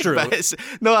like it is true.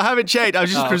 No, I haven't checked. I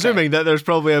was just presuming that there's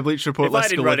probably a Bleacher Report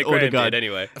listicle with Odegaard.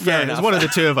 Anyway. Yeah, it's one of the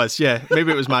two of us. Yeah,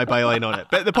 maybe it was my byline on it.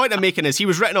 But the point I'm making is he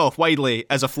was written off widely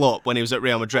as a flop when he was at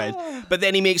Real Madrid. But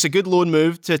then he makes a good loan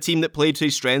move to a team that played to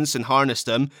his strengths and harnessed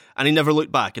him, and he never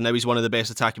looked back. And now he's one of the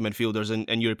best attacking midfielders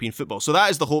in European football. So that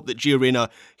is the hope that Gio Reyna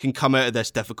can come out of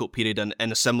this difficult period in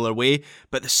a similar way.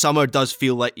 But the summer does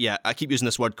feel like, I keep using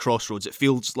this word crossroads. It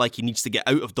feels like he needs to get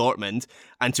out of Dortmund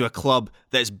and to a club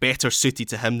that is better suited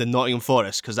to him than Nottingham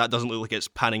Forest, because that doesn't look like it's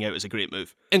panning out as a great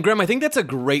move. And Graham, I think that's a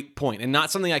great point, and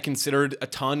not something I considered a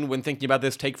ton when thinking about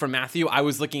this take from Matthew. I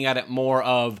was looking at it more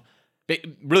of,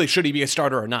 really, should he be a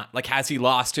starter or not? Like, has he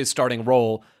lost his starting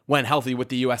role when healthy with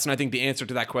the U.S.? And I think the answer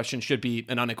to that question should be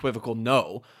an unequivocal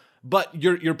no. But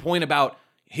your point about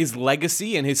his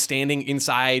legacy and his standing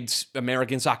inside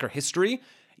American soccer history,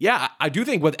 I do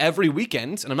think with every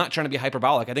weekend, and I'm not trying to be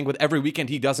hyperbolic, I think with every weekend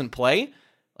he doesn't play,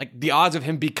 like, the odds of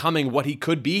him becoming what he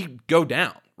could be go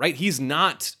down, right? He's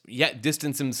not yet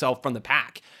distanced himself from the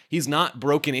pack. He's not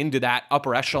broken into that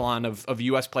upper echelon of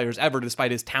U.S. players ever,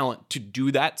 despite his talent to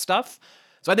do that stuff.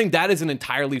 So I think that is an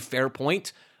entirely fair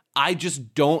point. I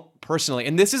just don't personally,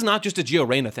 and this is not just a Gio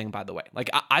Reyna thing, by the way. Like,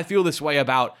 I feel this way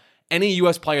about any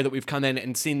U.S. player that we've come in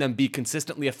and seen them be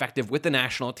consistently effective with the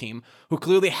national team, who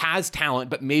clearly has talent,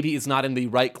 but maybe is not in the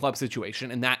right club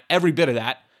situation, and that every bit of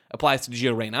that applies to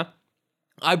Gio Reyna.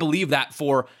 I believe that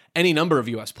for any number of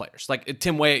U.S. players. Like,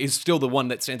 Tim Weah is still the one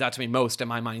that stands out to me most in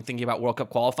my mind thinking about World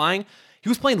Cup qualifying. He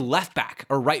was playing left back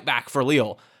or right back for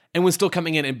Lille and was still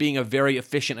coming in and being a very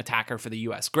efficient attacker for the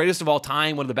U.S. Greatest of all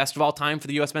time, one of the best of all time for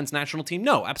the U.S. men's national team?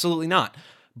 No, absolutely not.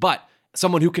 But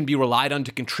someone who can be relied on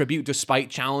to contribute despite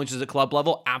challenges at club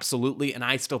level? Absolutely, and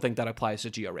I still think that applies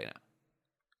to Gio Reyna.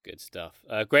 Good stuff.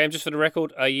 Graham, just for the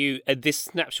record, are you, at this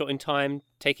snapshot in time,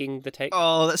 taking the take?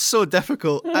 Oh, that's so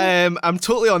difficult. I'm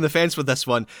totally on the fence with this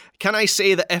one. Can I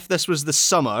say that if this was the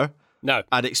summer, no,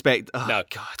 I'd expect... Oh, no.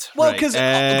 God. Well, because,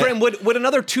 Graham, would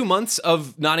another 2 months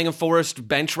of Nottingham Forest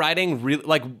bench riding, really,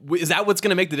 like, is that what's going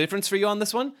to make the difference for you on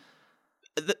this one?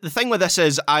 The thing with this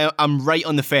is I'm right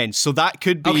on the fence, so that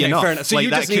could be enough. Fair enough. So like, you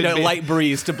just need a light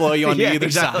breeze to blow you on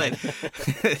either side.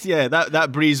 Yeah,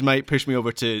 that breeze might push me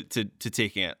over to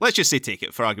taking it. Let's just say take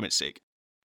it for argument's sake.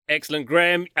 Excellent,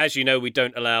 Graham. As you know, we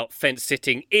don't allow fence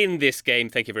sitting in this game.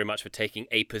 Thank you very much for taking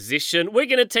a position. We're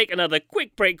going to take another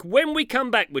quick break. When we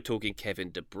come back, we're talking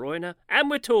Kevin De Bruyne, and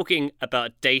we're talking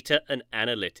about data and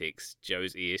analytics.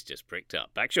 Joe's ears just pricked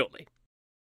up. Back shortly.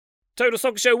 Total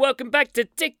Soccer Show, welcome back to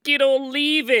Take It or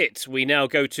Leave It. We now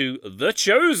go to The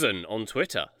Chosen on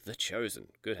Twitter. The Chosen,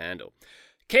 good handle.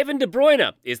 Kevin De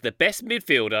Bruyne is the best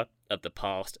midfielder of the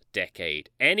past decade.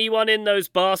 Anyone in those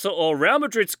Barca or Real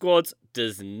Madrid squads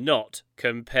does not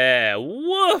compare.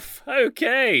 Woof!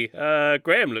 Okay.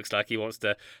 Graham looks like he wants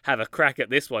to have a crack at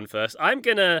this one first. I'm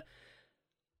gonna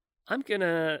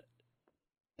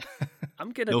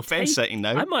no fence setting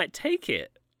now. I might take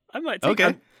it.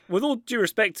 Okay. With all due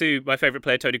respect to my favourite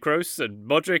player, Toni Kroos, and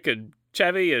Modric, and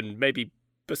Xavi, and maybe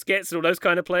Busquets, and all those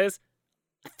kind of players,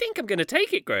 I think I'm going to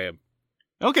take it, Graham.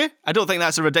 Okay, I don't think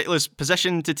that's a ridiculous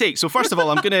position to take. So first of all,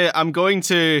 I'm going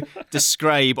to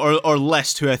describe or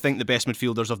list who I think the best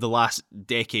midfielders of the last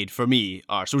decade for me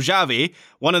are. So Xavi,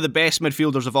 one of the best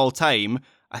midfielders of all time,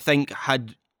 I think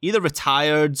had either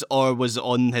retired or was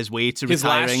on his way to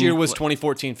retiring. His last year was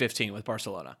 2014-15 with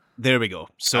Barcelona. There we go.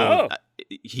 So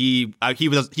he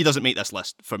doesn't make this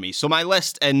list for me. So my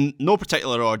list in no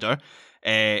particular order: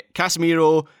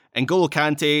 Casemiro, N'Golo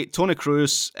Kante, Toni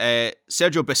Kroos,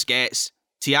 Sergio Busquets,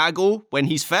 Thiago when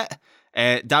he's fit,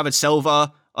 David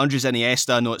Silva, Andres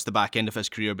Iniesta. I know it's the back end of his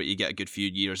career, but you get a good few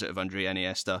years out of Andres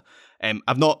Iniesta.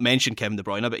 I've not mentioned Kevin De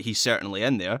Bruyne, but he's certainly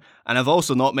in there. And I've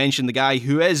also not mentioned the guy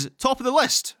who is top of the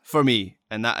list for me,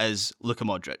 and that is Luka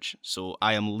Modric. So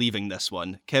I am leaving this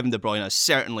one. Kevin De Bruyne is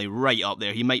certainly right up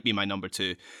there. He might be my number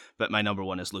 2, but my number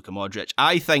 1 is Luka Modric.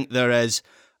 I think there is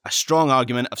a strong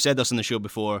argument, I've said this on the show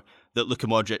before, that Luka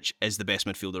Modric is the best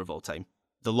midfielder of all time.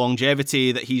 The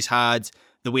longevity that he's had,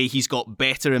 the way he's got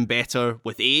better and better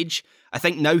with age. I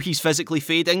think now he's physically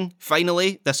fading,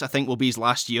 finally. This, I think, will be his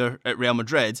last year at Real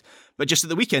Madrid. But just at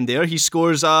the weekend there, he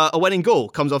scores a winning goal,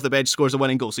 comes off the bench, scores a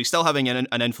winning goal. So he's still having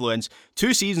an influence.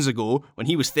 2 seasons ago, when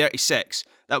he was 36,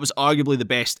 that was arguably the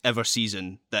best ever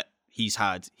season that he's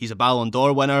a Ballon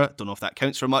d'Or winner. Don't know if that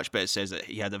counts for much, but it says that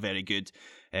he had a very good.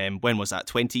 When was that?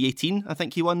 2018, I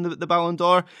think he won the Ballon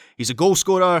d'Or. He's a goal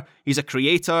scorer, he's a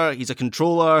creator, he's a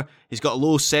controller, he's got a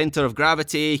low centre of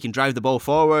gravity, he can drive the ball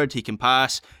forward, he can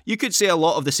pass. You could say a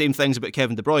lot of the same things about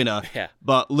Kevin De Bruyne,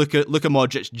 but Luka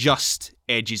Modric just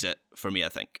edges it for me, I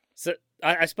think. So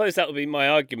I suppose that would be my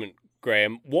argument,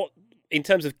 Graham. What, in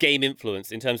terms of game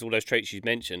influence, in terms of all those traits you've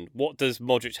mentioned, what does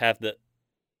Modric have that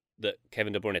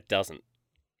Kevin De Bruyne doesn't?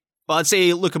 Well, I'd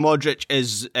say Luka Modric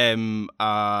is,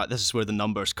 this is where the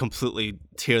numbers completely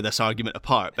tear this argument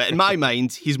apart. But in my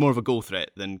mind, he's more of a goal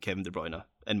threat than Kevin De Bruyne,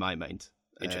 in my mind.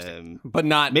 Interesting. But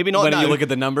not maybe not when now. you look at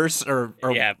the numbers, or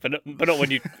yeah, but not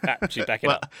when you actually back it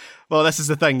up. Well, this is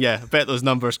the thing, yeah. I bet those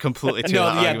numbers completely tear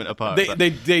that argument apart.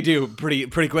 They do pretty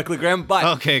quickly, Graham. But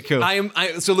okay, cool.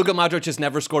 So Luka Modric has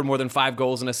never scored more than 5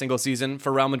 goals in a single season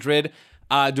for Real Madrid.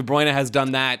 De Bruyne has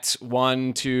done that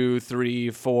 1, 2, 3,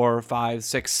 4, 5,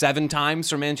 6, 7 times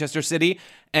for Manchester City.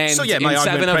 And so, yeah, in my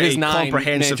 7 of his 9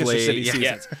 comprehensively, Manchester City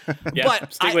seasons. Yeah.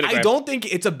 But Stick with it, I don't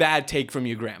think it's a bad take from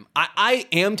you, Graham. I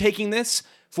am taking this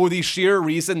for the sheer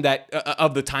reason that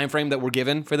of the time frame that we're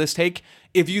given for this take.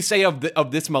 If you say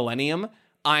of this millennium,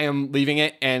 I am leaving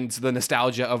it, and the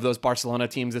nostalgia of those Barcelona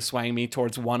teams is swaying me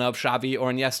towards one of Xavi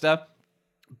or Iniesta.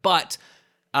 But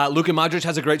Luka Modric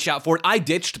has a great shot for it. I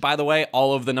ditched, by the way,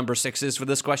 all of the number 6s for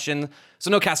this question. So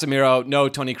no Casemiro, no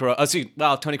Toni Kroos.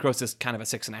 Toni Kroos is kind of a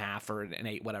 6.5 or an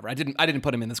 8, whatever. I didn't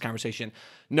put him in this conversation.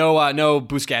 No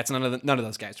Busquets, none of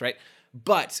those guys, right?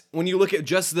 But when you look at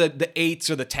just the 8s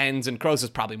or the 10s, and Kroos is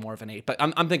probably more of an 8, but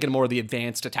I'm thinking more of the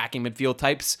advanced attacking midfield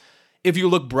types. If you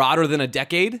look broader than a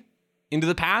decade into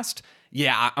the past,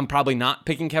 yeah, I'm probably not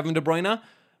picking Kevin De Bruyne.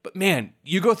 But man,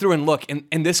 you go through and look,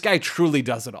 and this guy truly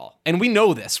does it all. And we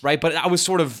know this, right? But I was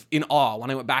sort of in awe when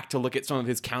I went back to look at some of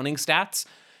his counting stats.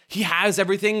 He has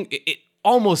everything,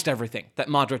 almost everything that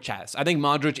Modric has. I think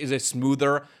Modric is a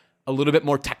smoother, a little bit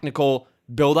more technical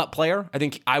build-up player. I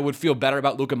think I would feel better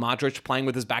about Luka Modric playing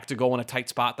with his back to goal in a tight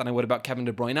spot than I would about Kevin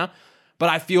De Bruyne. But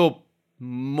I feel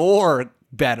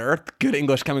better, good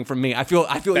English coming from me. I feel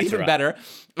even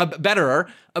betterer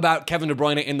about Kevin De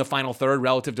Bruyne in the final third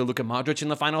relative to Luka Modric in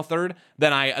the final third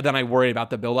than I worry about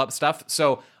the build-up stuff.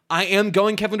 So I am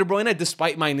going Kevin De Bruyne,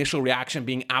 despite my initial reaction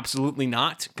being absolutely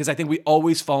not, because I think we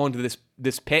always fall into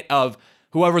this pit of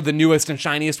whoever the newest and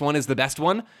shiniest one is the best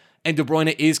one. And De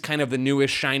Bruyne is kind of the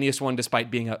newest, shiniest one,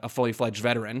 despite being a fully fledged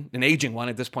veteran, an aging one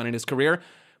at this point in his career.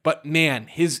 But man,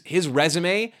 his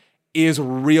resume is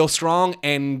real strong,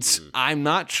 and I'm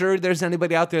not sure there's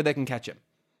anybody out there that can catch him.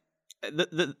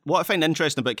 What I find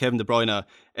interesting about Kevin De Bruyne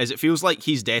is it feels like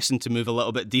he's destined to move a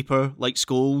little bit deeper, like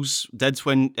Scholes did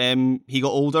when he got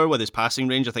older with his passing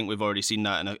range. I think we've already seen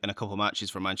that in a couple of matches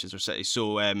for Manchester City.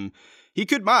 So he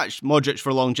could match Modric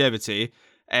for longevity.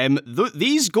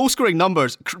 These goal-scoring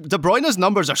numbers, De Bruyne's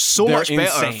numbers are so much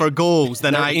better for goals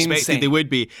than I expected they would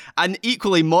be. And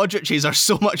equally, Modric's are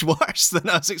so much worse than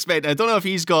I was expecting. I don't know if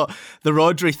he's got the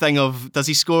Rodri thing of, does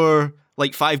he score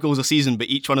like 5 goals a season, but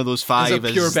each one of those 5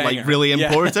 is like really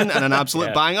important and an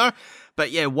absolute banger?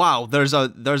 But yeah, wow, there's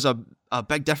a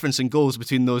big difference in goals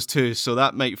between those two, so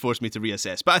that might force me to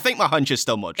reassess. But I think my hunch is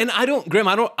still Modric. And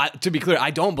Graham, to be clear, I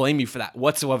don't blame you for that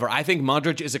whatsoever. I think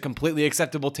Modric is a completely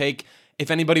acceptable take. If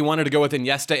anybody wanted to go with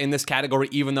Iniesta in this category,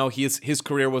 even though his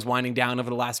career was winding down over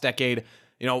the last decade,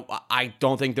 I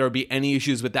don't think there would be any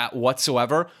issues with that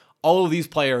whatsoever. All of these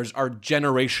players are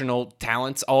generational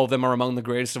talents. All of them are among the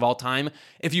greatest of all time.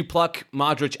 If you pluck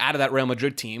Modric out of that Real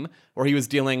Madrid team, where he was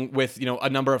dealing with a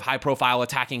number of high-profile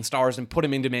attacking stars, and put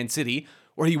him into Man City,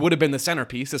 where he would have been the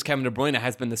centerpiece, as Kevin De Bruyne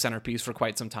has been the centerpiece for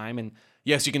quite some time. And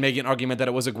yes, you can make an argument that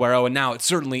it was Aguero, and now it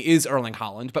certainly is Erling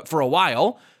Haaland. But for a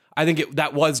while, I think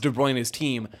that was De Bruyne's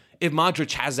team. If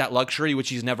Modric has that luxury, which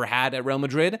he's never had at Real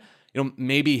Madrid,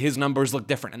 maybe his numbers look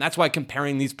different. And that's why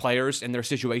comparing these players and their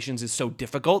situations is so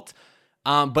difficult.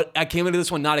 But I came into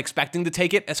this one not expecting to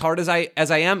take it as hard as I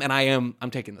am, and I'm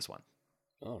taking this one.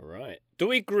 All right. Do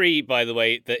we agree, by the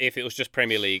way, that if it was just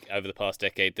Premier League over the past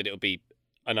decade, that it would be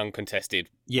an uncontested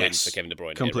win for Kevin De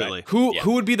Bruyne? Completely. Yeah, right?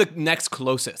 Who would be the next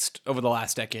closest over the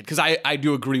last decade? Because I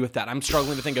do agree with that. I'm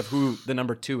struggling to think of who the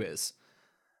number 2 is.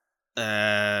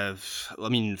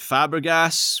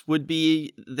 Fabregas would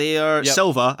be there. Yep.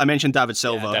 Silva. I mentioned David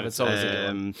Silva. Yeah, David Silva's a good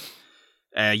one.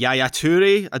 Yaya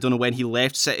Toure. I don't know when he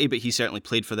left City, but he certainly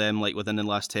played for them like within the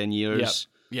last 10 years. Yep.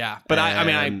 Yeah, but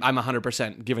I'm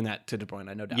 100% giving that to De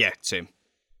Bruyne, no doubt. Yeah, same.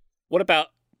 What about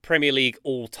Premier League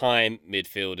all-time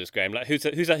midfielders, Graham? Like who's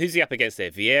he up against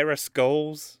there? Vieira,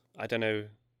 Scholes? I don't know.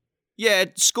 Yeah,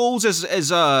 Scholes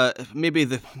is maybe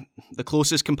the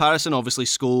closest comparison. Obviously,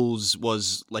 Scholes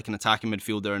was like an attacking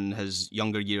midfielder in his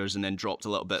younger years and then dropped a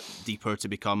little bit deeper to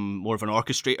become more of an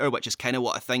orchestrator, which is kind of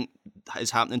what I think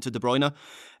is happening to De Bruyne.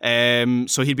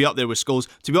 So he'd be up there with Scholes.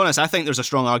 To be honest, I think there's a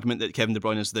strong argument that Kevin De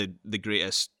Bruyne is the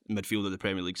greatest midfielder the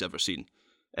Premier League's ever seen.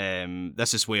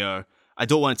 This is where I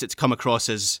don't want it to come across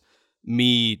as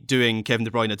me doing Kevin De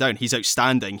Bruyne down. He's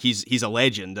outstanding. He's a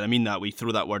legend, and I mean that. We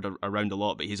throw that word around a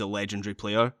lot, but he's a legendary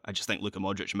player. I just think Luka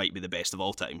Modric might be the best of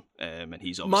all time, and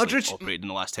he's obviously operated in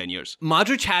the last 10 years.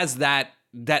 Modric has that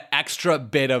extra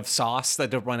bit of sauce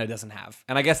that De Bruyne doesn't have,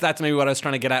 and I guess that's maybe what I was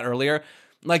trying to get at earlier.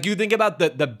 Like, you think about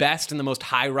the best and the most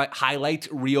highlight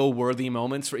reel worthy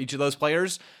moments for each of those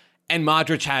players, and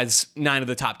Modric has 9 of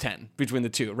the top 10 between the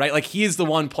two, right? Like, he is the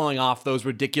one pulling off those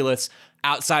ridiculous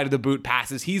outside of the boot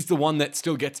passes. He's the one that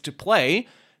still gets to play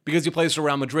because he plays for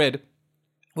Real Madrid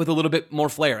with a little bit more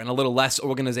flair and a little less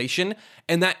organization.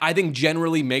 And that, I think,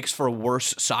 generally makes for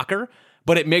worse soccer,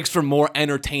 but it makes for more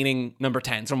entertaining number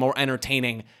 10s or more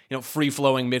entertaining,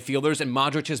 free-flowing midfielders. And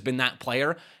Modric has been that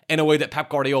player in a way that Pep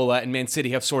Guardiola and Man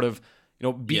City have sort of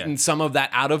beaten some of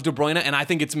that out of De Bruyne. And I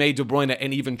think it's made De Bruyne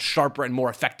an even sharper and more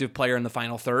effective player in the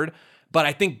final third. But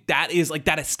I think that is like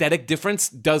that aesthetic difference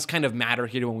does kind of matter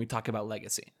here when we talk about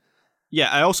legacy. Yeah,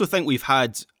 I also think we've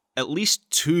had at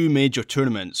least 2 major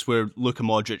tournaments where Luka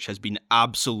Modric has been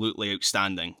absolutely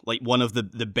outstanding. Like one of the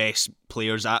best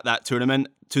players at that tournament.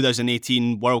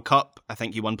 2018 World Cup, I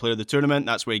think he won Player of the Tournament.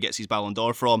 That's where he gets his Ballon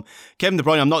d'Or from. Kevin De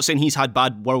Bruyne, I'm not saying he's had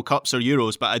bad World Cups or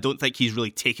Euros, but I don't think he's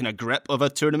really taken a grip of a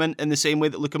tournament in the same way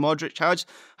that Luka Modric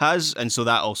has, and so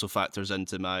that also factors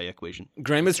into my equation.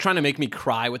 Graham is trying to make me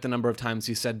cry with the number of times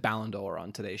he said Ballon d'Or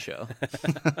on today's show.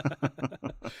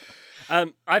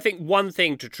 I think one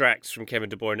thing detracts from Kevin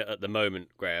De Bruyne at the moment,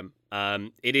 Graham.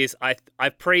 It is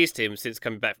I've praised him since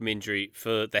coming back from injury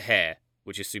for the hair,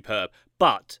 which is superb,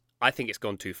 but I think it's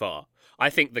gone too far.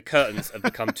 I think the curtains have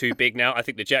become too big now. I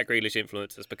think the Jack Grealish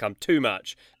influence has become too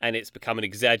much, and it's become an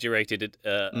exaggerated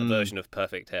version of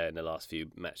perfect hair in the last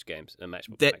few match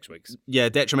weeks. Yeah,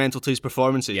 detrimental to his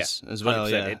performances as well.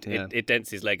 100%. Yeah, it dents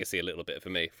his legacy a little bit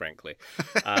for me, frankly.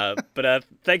 But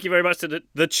thank you very much to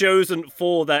the Chosen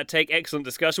for that take. Excellent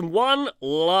discussion. One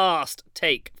last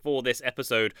take for this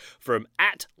episode from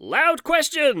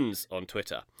 @LoudQuestions on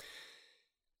Twitter.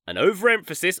 An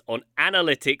overemphasis on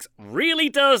analytics really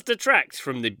does detract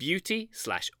from the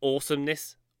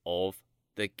beauty/awesomeness of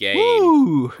the game.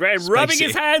 Woo! Graham Spicy. rubbing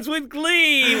his hands with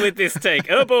glee with this take.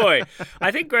 Oh boy. I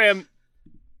think, Graham,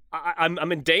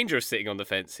 I'm in danger of sitting on the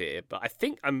fence here, but I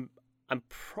think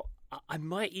I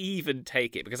might even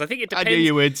take it because I think it depends. I knew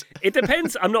you would. It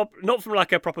depends. I'm not from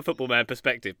like a proper football man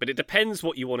perspective, but it depends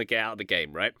what you want to get out of the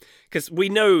game, right? Because we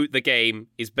know the game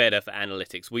is better for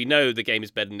analytics. We know the game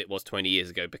is better than it was 20 years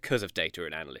ago because of data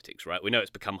and analytics, right? We know it's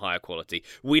become higher quality.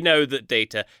 We know that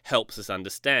data helps us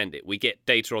understand it. We get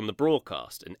data on the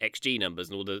broadcast and XG numbers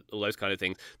and all those kind of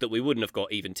things that we wouldn't have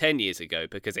got even 10 years ago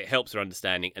because it helps our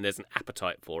understanding and there's an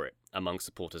appetite for it among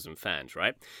supporters and fans,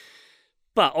 right?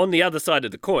 But on the other side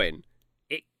of the coin,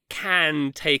 it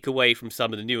can take away from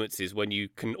some of the nuances when you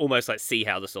can almost like see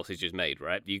how the sausage is made,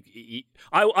 right?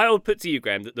 I would put to you,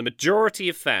 Graham, that the majority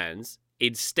of fans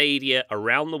in stadia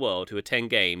around the world who attend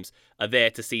games are there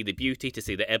to see the beauty, to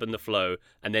see the ebb and the flow,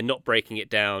 and they're not breaking it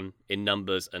down in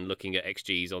numbers and looking at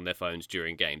XGs on their phones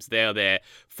during games. They are there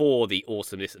for the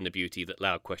awesomeness and the beauty that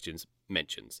Loud Questions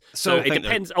mentions. So it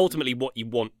depends ultimately what you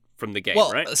want from the game,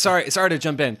 right? Sorry to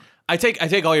jump in. I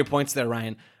take all your points there,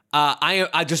 Ryan.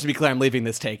 I just to be clear, I'm leaving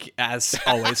this take as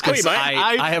always because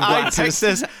I have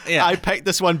glasses. I picked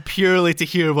this one purely to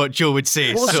hear what Joe would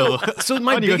say. Well, so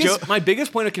my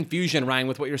biggest point of confusion, Ryan,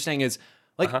 with what you're saying is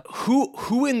like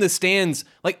who in the stands,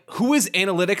 like who is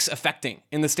analytics affecting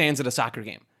in the stands at a soccer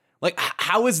game? Like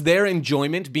how is their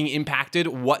enjoyment being impacted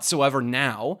whatsoever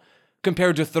now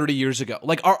compared to 30 years ago?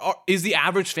 Like is the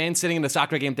average fan sitting in a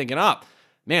soccer game thinking,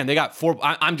 man, they got 4.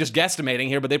 I'm just guesstimating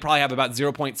here, but they probably have about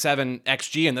 0.7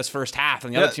 XG in this first half,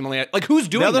 and the other team only had, like, who's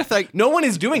doing that? No one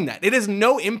is doing that. It has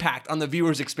no impact on the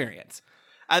viewer's experience.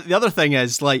 The other thing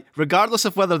is, like, regardless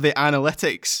of whether the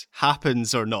analytics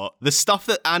happens or not, the stuff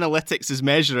that analytics is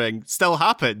measuring still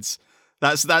happens.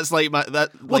 That's my point.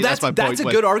 That's a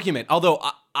good argument. Although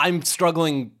I'm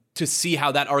struggling to see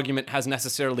how that argument has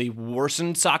necessarily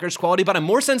worsened soccer's quality, but I'm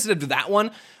more sensitive to that one.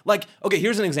 Like, okay,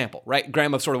 here's an example, right,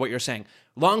 Graham, of sort of what you're saying.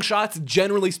 Long shots,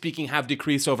 generally speaking, have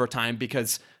decreased over time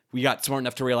because we got smart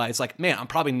enough to realize, like, man, I'm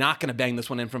probably not going to bang this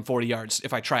one in from 40 yards.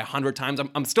 If I try 100 times,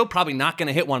 I'm still probably not going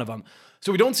to hit one of them.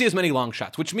 So we don't see as many long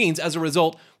shots, which means, as a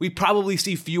result, we probably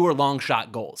see fewer long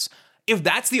shot goals. If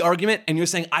that's the argument and you're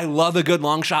saying, I love a good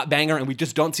long shot banger and we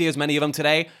just don't see as many of them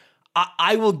today,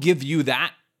 I will give you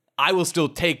that. I will still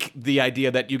take the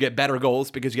idea that you get better goals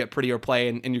because you get prettier play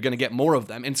and you're going to get more of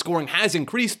them. And scoring has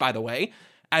increased, by the way,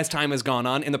 as time has gone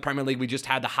on. In the Premier League, we just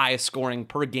had the highest scoring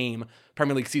per game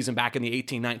Premier League season back in the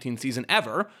 18-19 season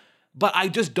ever. But I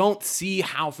just don't see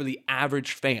how for the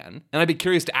average fan, and I'd be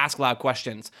curious to ask loud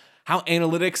questions, how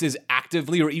analytics is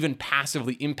actively or even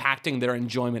passively impacting their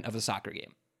enjoyment of a soccer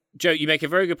game. Joe, you make a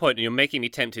very good point, and you're making me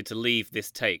tempted to leave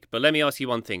this take. But let me ask you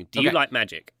one thing. Do you like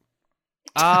Magic?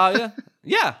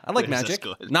 Yeah, I like Magic.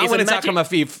 Not when it's not from a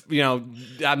thief,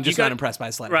 I'm just not impressed by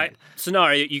a sled. Right.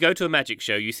 Scenario, you go to a Magic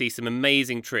show, you see some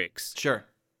amazing tricks. Sure.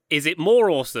 Is it more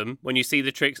awesome when you see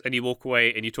the tricks and you walk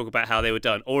away and you talk about how they were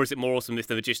done? Or is it more awesome if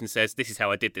the magician says, this is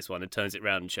how I did this one, and turns it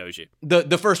around and shows you?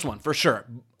 The first one, for sure.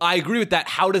 I agree with that.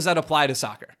 How does that apply to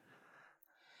soccer?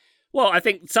 Well, I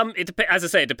think as I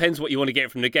say, it depends what you want to get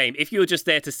from the game. If you're just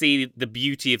there to see the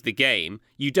beauty of the game,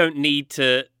 you don't need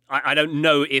to... I don't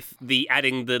know if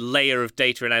adding the layer of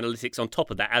data and analytics on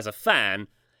top of that as a fan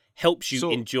helps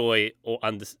you enjoy or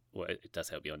understand. Well, it does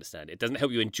help you understand. It doesn't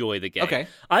help you enjoy the game. Okay.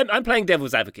 I'm playing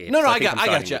devil's advocate here. No, I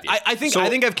got you. I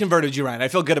think I've converted you, Ryan. I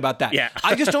feel good about that. Yeah.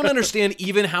 I just don't understand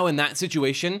even how in that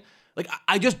situation, like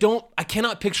I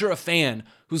cannot picture a fan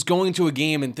who's going to a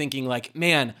game and thinking like,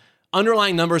 man,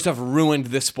 underlying numbers have ruined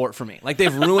this sport for me. Like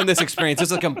they've ruined this experience.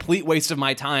 It's a complete waste of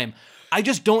my time. I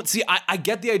just don't see. I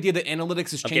get the idea that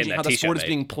analytics is changing how the sport is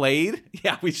being played.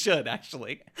 Yeah, we should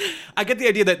actually. I get the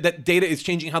idea that data is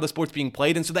changing how the sport's being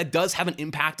played, and so that does have an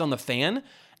impact on the fan.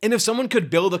 And if someone could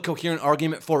build a coherent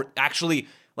argument for actually,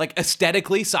 like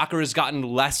aesthetically, soccer has gotten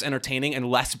less entertaining and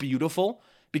less beautiful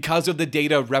because of the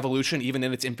data revolution, even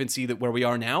in its infancy, that where we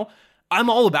are now, I'm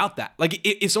all about that. Like,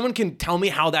 if someone can tell me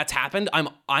how that's happened, I'm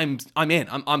in.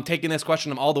 I'm taking this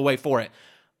question. I'm all the way for it.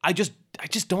 I just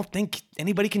don't think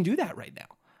anybody can do that right now.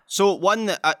 So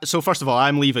first of all,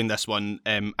 I'm leaving this one.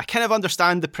 I kind of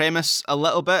understand the premise a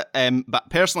little bit, but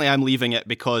personally, I'm leaving it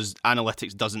because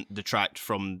analytics doesn't detract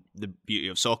from the beauty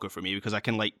of soccer for me, because I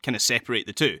can kind of separate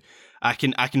the two. I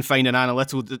can find an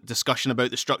analytical discussion about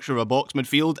the structure of a box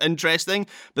midfield interesting,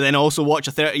 but then also watch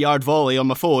a 30-yard volley on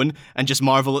my phone and just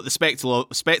marvel at the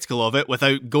spectacle of it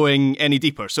without going any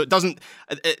deeper. So it doesn't.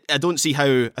 I don't see how.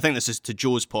 I think this is to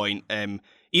Joe's point.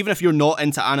 Even if you're not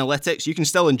into analytics, you can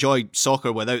still enjoy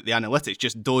soccer without the analytics.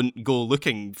 Just don't go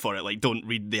looking for it. Like, don't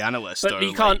read the analyst. But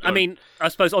you can't, I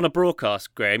suppose on a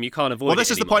broadcast, Graham, you can't avoid it. Well, this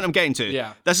is the point I'm getting to.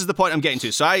 Yeah. This is the point I'm getting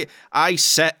to. So I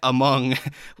sit among,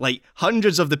 like,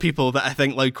 hundreds of the people that I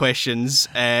think Loud Questions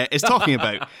is talking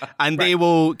about. And they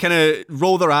will kind of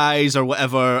roll their eyes or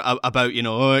whatever about,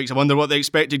 I wonder what the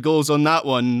expected goals on that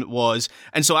one was.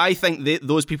 And so I think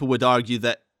those people would argue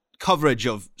that coverage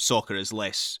of soccer is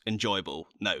less enjoyable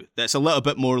now. That's a little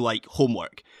bit more like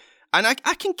homework. And I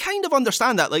can kind of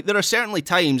understand that. Like, there are certainly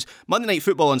times, Monday Night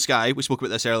Football on Sky, we spoke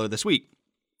about this earlier this week,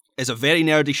 is a very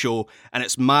nerdy show, and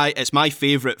it's my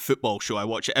favourite football show. I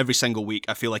watch it every single week.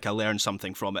 I feel like I learn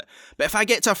something from it. But if I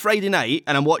get to a Friday night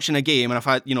and I'm watching a game and I've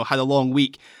had a long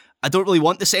week, I don't really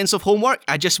want the sense of homework.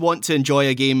 I just want to enjoy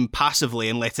a game passively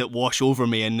and let it wash over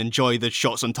me and enjoy the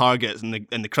shots on target and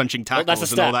the crunching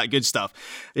tackles and all that good stuff.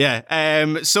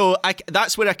 Yeah. So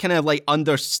that's where I kind of like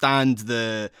understand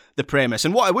the premise.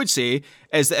 And what I would say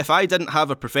is that if I didn't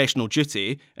have a professional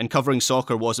duty and covering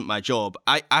soccer wasn't my job,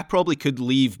 I probably could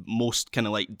leave most kind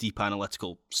of like deep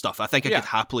analytical stuff. I think I could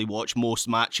happily watch most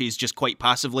matches just quite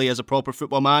passively as a proper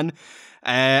football man.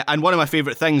 And one of my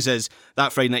favourite things is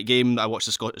that Friday night game, I watched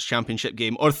the Scottish Championship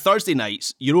game, or Thursday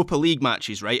nights, Europa League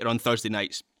matches, right, are on Thursday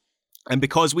nights. And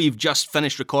because we've just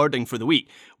finished recording for the week,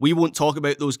 we won't talk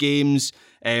about those games,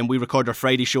 and we record our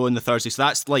Friday show on the Thursday, so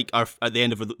that's like at the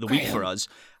end of the week for us.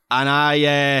 And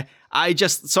I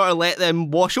just sort of let them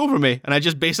wash over me, and I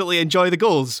just basically enjoy the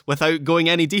goals without going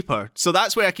any deeper. So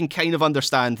that's where I can kind of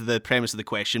understand the premise of the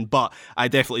question, but I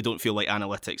definitely don't feel like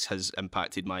analytics has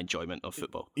impacted my enjoyment of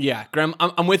football. Yeah, Graham,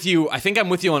 I'm with you. I think I'm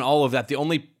with you on all of that. The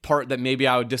only part that maybe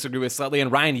I would disagree with slightly,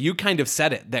 and Ryan, you kind of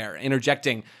said it there,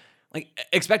 interjecting, like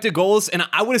expected goals. And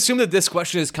I would assume that this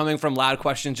question is coming from Loud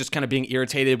Questions just kind of being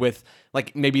irritated with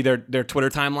like maybe their Twitter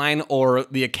timeline or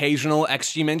the occasional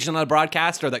XG mention on a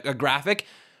broadcast or like a graphic.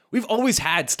 We've always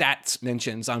had stats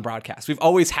mentions on broadcasts. We've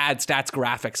always had stats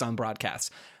graphics on broadcasts.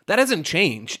 That hasn't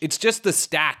changed. It's just the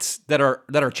stats that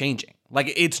are changing.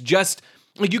 Like, it's just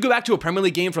like you go back to a Premier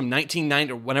League game from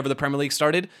 1990 or whenever the Premier League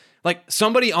started. Like,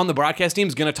 somebody on the broadcast team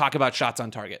is going to talk about shots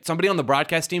on target. Somebody on the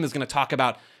broadcast team is going to talk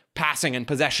about passing and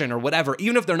possession or whatever.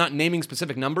 Even if they're not naming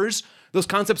specific numbers, those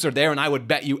concepts are there, and I would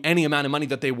bet you any amount of money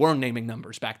that they were naming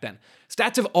numbers back then.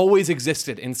 Stats have always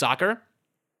existed in soccer.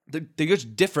 they're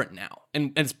just different now.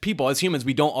 And as people, as humans,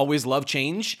 we don't always love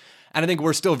change. And I think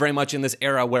we're still very much in this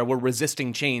era where we're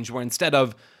resisting change, where instead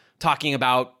of talking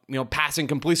about, passing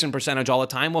completion percentage all the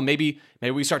time, well, maybe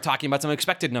we start talking about some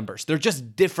expected numbers. They're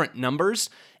just different numbers.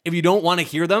 If you don't want to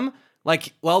hear them,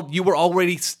 you were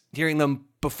already hearing them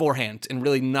beforehand, and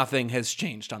really nothing has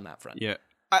changed on that front. Yeah.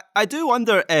 I do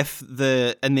wonder if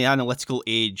in the analytical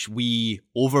age, we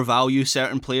overvalue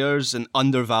certain players and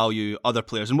undervalue other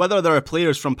players, and whether there are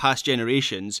players from past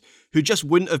generations who just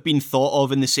wouldn't have been thought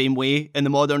of in the same way in the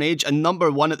modern age. And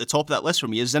number one at the top of that list for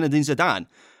me is Zinedine Zidane.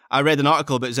 I read an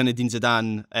article about Zinedine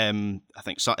Zidane, I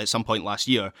think at some point last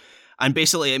year, and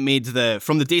basically it made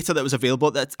from the data that was available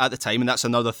at the time, and that's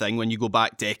another thing, when you go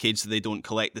back decades, they don't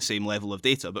collect the same level of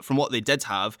data, but from what they did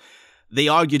have, they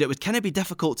argued it would kind of be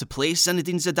difficult to place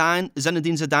Zinedine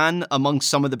Zidane amongst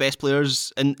some of the best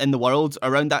players in the world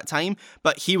around that time,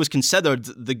 but he was considered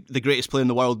the greatest player in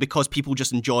the world because people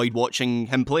just enjoyed watching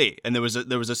him play, and there was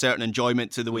a certain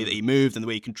enjoyment to the way that he moved and the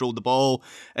way he controlled the ball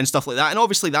and stuff like that. And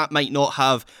obviously that might not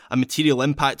have a material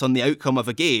impact on the outcome of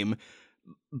a game,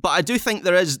 but I do think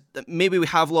maybe we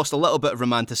have lost a little bit of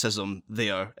romanticism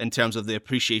there in terms of the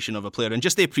appreciation of a player and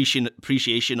just the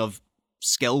appreciation of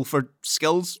skill for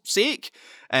skill's sake.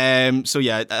 So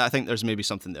yeah, I think there's maybe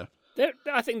something there.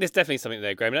 I think there's definitely something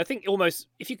there, Graham. And I think almost,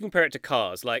 if you compare it to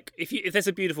cars, like if there's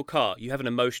a beautiful car, you have an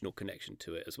emotional connection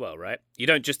to it as well, right? You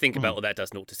don't just think about, that does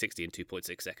 0 to 60 in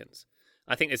 2.6 seconds.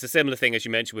 I think it's a similar thing, as you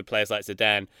mentioned, with players like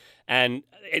Zidane. And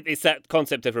it's that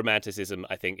concept of romanticism,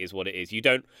 I think, is what it is.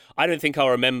 I don't think I'll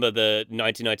remember the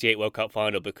 1998 World Cup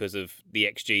final because of the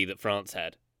XG that France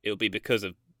had. It'll be because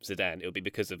of Zidane. It'll be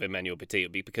because of Emmanuel Petit.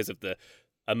 It'll be because of the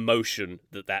emotion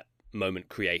that moment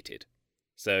created.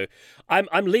 So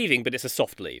I'm leaving, but it's a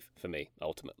soft leave for me,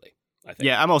 ultimately, I think.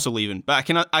 Yeah, I'm also leaving, but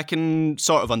I can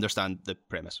sort of understand the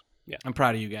premise. Yeah, I'm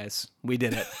proud of you guys. We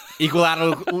did it.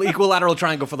 Equilateral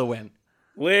triangle for the win.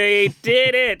 We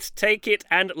did it. Take it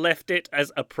and left it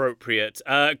as appropriate.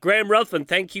 Graham Ruthven,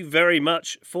 thank you very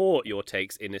much for your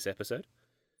takes in this episode.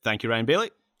 Thank you, Ryan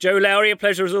Bailey. Joe Lowry, a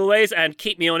pleasure as always, and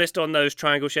keep me honest on those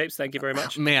triangle shapes. Thank you very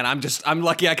much. Man, I'm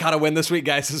lucky I caught a win this week,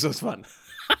 guys. This was fun.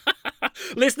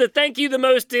 Listener, thank you the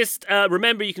mostest.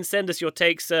 Remember, you can send us your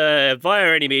takes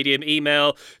via any medium,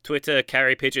 email, Twitter,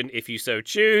 carrier pigeon, if you so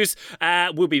choose.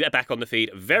 We'll be back on the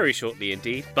feed very shortly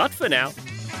indeed. But for now,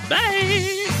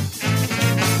 bye!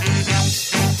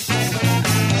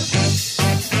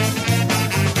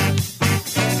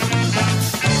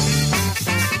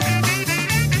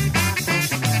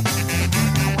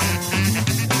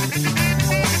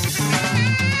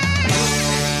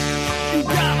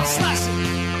 Slash